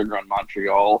pulled the trigger on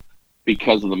Montreal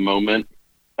because of the moment,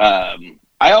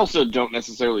 I also don't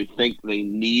necessarily think they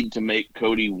need to make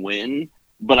Cody win,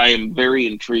 but I am very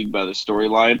intrigued by the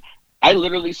storyline. I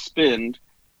literally spend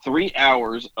 3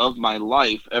 hours of my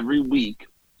life every week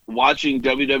watching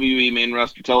WWE main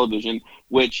roster television,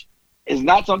 which is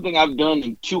not something I've done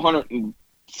in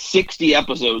 260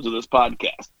 episodes of this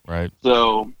podcast. Right.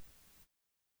 So,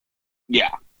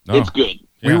 yeah, it's good.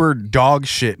 We were dog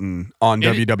shitting on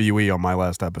WWE on my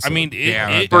last episode. I mean,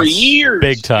 for years.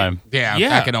 Big time. Yeah,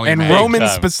 Yeah. I can only and imagine. Roman time.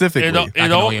 specifically.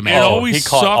 it always he sucked.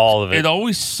 caught all of it. It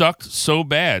always sucked so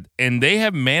bad, and they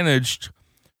have managed.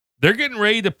 They're getting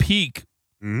ready to peak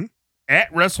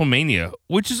at WrestleMania,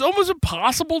 which is almost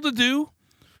impossible to do.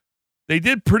 They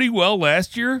did pretty well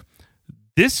last year.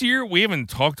 This year, we haven't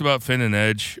talked about Finn and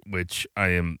Edge, which I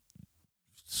am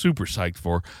super psyched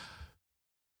for.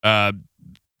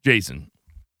 Jason,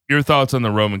 your thoughts on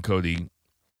the Roman Cody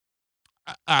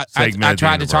I segment?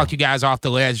 tried to talk you guys off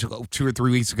the ledge 2 or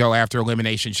 3 weeks ago after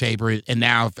Elimination Chamber, and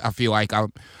now I feel like I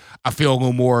feel a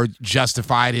little more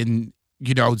justified in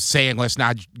saying let's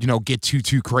not get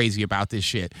too crazy about this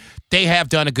shit. They have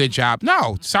done a good job.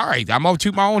 No, sorry, I'm gonna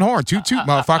toot my own horn. Toot,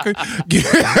 motherfucker.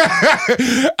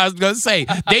 I was gonna say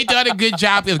they done a good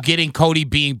job of getting Cody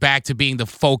back to being the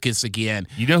focus again.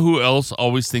 You know who else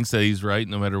always thinks that he's right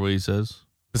no matter what he says?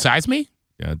 Besides me?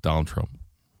 Yeah, Donald Trump.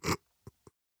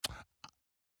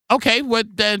 Okay,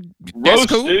 that's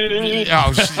cool.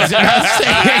 Oh,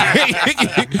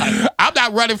 I'm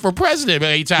not running for president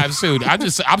anytime soon. I'm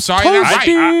sorry. They're right.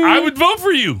 I would vote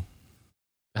for you.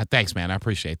 Thanks, man. I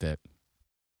appreciate that.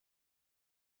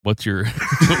 What's your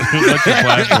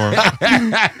platform?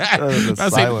 I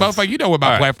say, motherfucker, you know what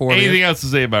my platform is. Anything else to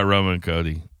say about Roman and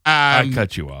Cody? I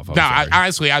cut you off.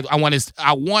 Honestly, I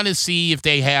want to see if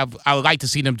they have. I would like to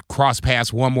see them cross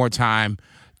paths one more time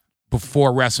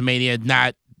before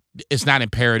WrestleMania. It's not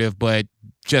imperative, but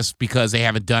just because they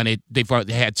haven't done it, they've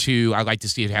had two. I'd like to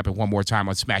see it happen one more time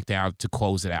on SmackDown to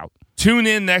close it out. Tune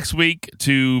in next week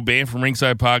to Banned from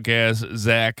Ringside podcast.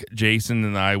 Zach, Jason,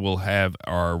 and I will have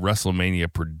our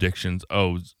WrestleMania predictions.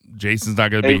 Oh, Jason's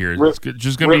not going to be here. It's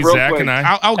just going to be Zach quick. and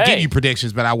I. I'll give you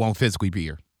predictions, but I won't physically be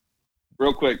here.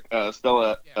 Real quick,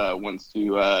 Stella wants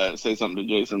to say something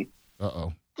to Jason.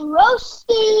 Uh-oh.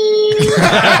 Roasty!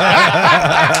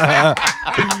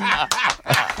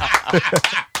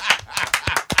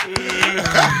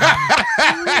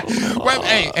 Well,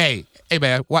 hey,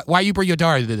 man, why you bring your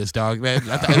daughter to this, dog, man?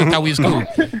 I thought we was cool.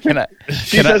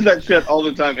 She says that shit all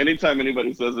the time. Anytime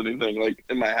anybody says anything, like,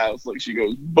 in my house, like, she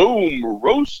goes, boom,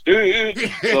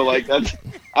 roasted. So, like,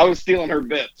 I was stealing her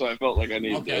bit, so I felt like I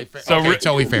needed to. So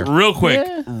totally fair. Real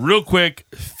quick,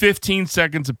 15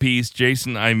 seconds apiece.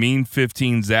 Jason, I mean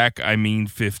 15. Zach, I mean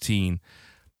 15.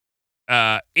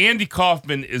 Andy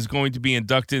Kaufman is going to be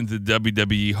inducted into the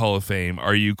WWE Hall of Fame.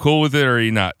 Are you cool with it or are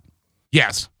you not?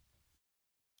 Yes.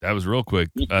 That was real quick.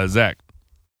 Zach.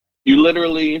 You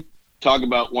literally talk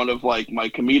about one of, like, my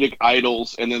comedic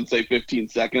idols and then say 15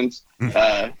 seconds.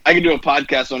 I can do a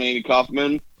podcast on Andy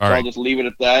Kaufman, so right. I'll just leave it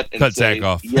at that. And Cut say, Zach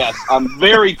off. Yes, I'm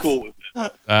very cool with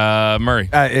it. Murray.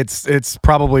 It's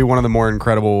probably one of the more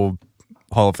incredible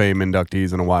Hall of Fame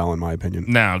inductees in a while, in my opinion.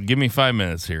 Now, give me 5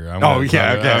 minutes here. Okay.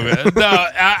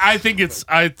 I think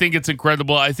it's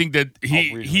incredible. I think that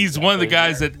he's one of the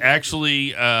guys that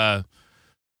actually,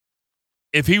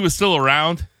 if he was still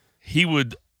around, he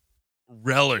would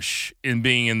relish in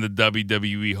being in the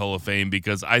WWE Hall of Fame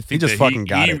because I think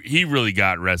he really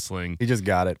got wrestling. He just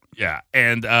got it. Yeah,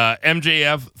 and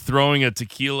MJF throwing a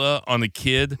tequila on a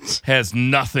kid has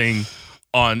nothing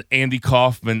on Andy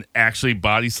Kaufman actually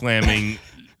body slamming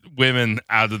women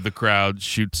out of the crowd,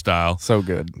 shoot style. So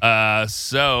good.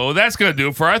 So that's gonna do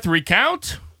it for our 3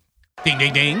 count. Ding,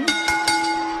 ding, ding.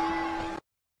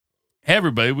 Hey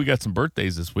everybody, we got some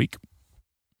birthdays this week.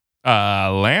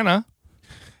 Lana.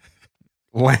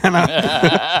 Who? Lana.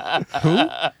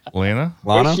 Lana?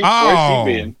 Where's she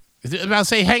being? I was about to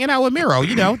say, hanging out with Miro,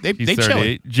 they He's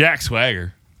chilling. 38. Jack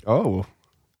Swagger. Oh.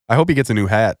 I hope he gets a new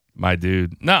hat. My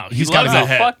dude. No, He's he loves got that Oh,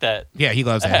 hat. fuck that. Yeah, he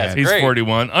loves that hat. He's Great.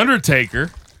 41. Undertaker.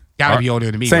 Gotta be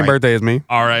older than me, Same right? birthday as me.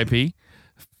 R.I.P.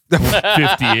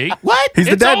 58. What? He's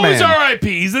the It's dead always man.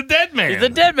 R.I.P. He's the dead man. He's the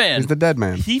dead man. He's the dead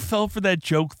man. He fell for that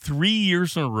joke 3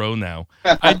 years in a row now.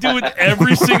 I do it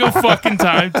every single fucking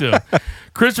time to him.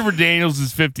 Christopher Daniels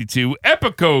is 52.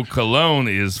 Epico Cologne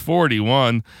is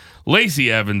 41.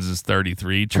 Lacey Evans is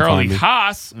 33. Charlie find me.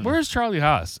 Haas. Where's Charlie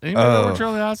Haas? Anybody know where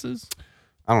Charlie Haas is?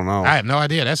 I don't know. I have no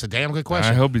idea. That's a damn good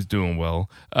question. I hope he's doing well.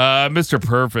 Mr.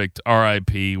 Perfect,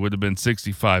 R.I.P. would have been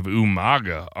 65.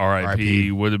 Umaga,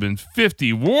 R.I.P. would have been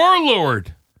 50.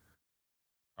 Warlord.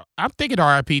 I'm thinking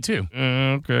R.I.P. too.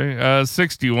 Okay.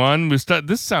 61.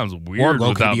 This sounds weird Wardlow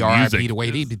without could be R.I.P. music. the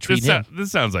way they treat him.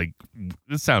 This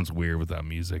sounds weird without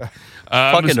music.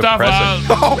 Fucking depressing.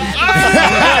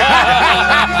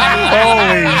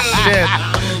 Holy shit.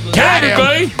 Hey,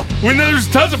 everybody. We know there's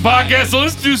tons of podcasts to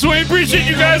listen to, so we appreciate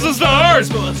you guys listening to ours.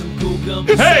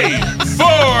 Hey,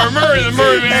 for Murray the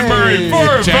Murray Man Murray,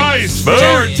 for Vice,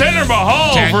 for Tender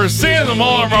Mahal, for Sam the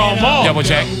Mauler Mahal, Double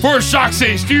check. for Shock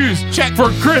Say Stews, Check.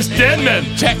 for Chris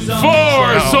Denman, Check.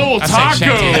 for Soul I said check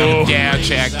to Taco, him. Yeah,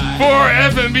 check.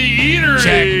 for F&B Eatery,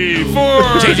 Check. for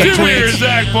JJ Junior Twins.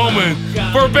 Zach Bowman,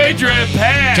 for Patriot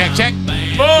Pat, Check.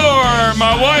 for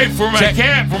my wife, for my Check.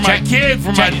 cat, for my Check. kid,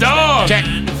 for Check. my dog. Check.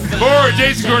 For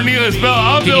Jason Cornelius Bell,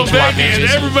 I'm Bill Give me 2 Becky, and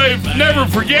bitches. everybody never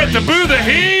forget to boo the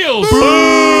heels.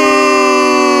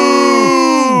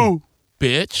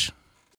 Bitch.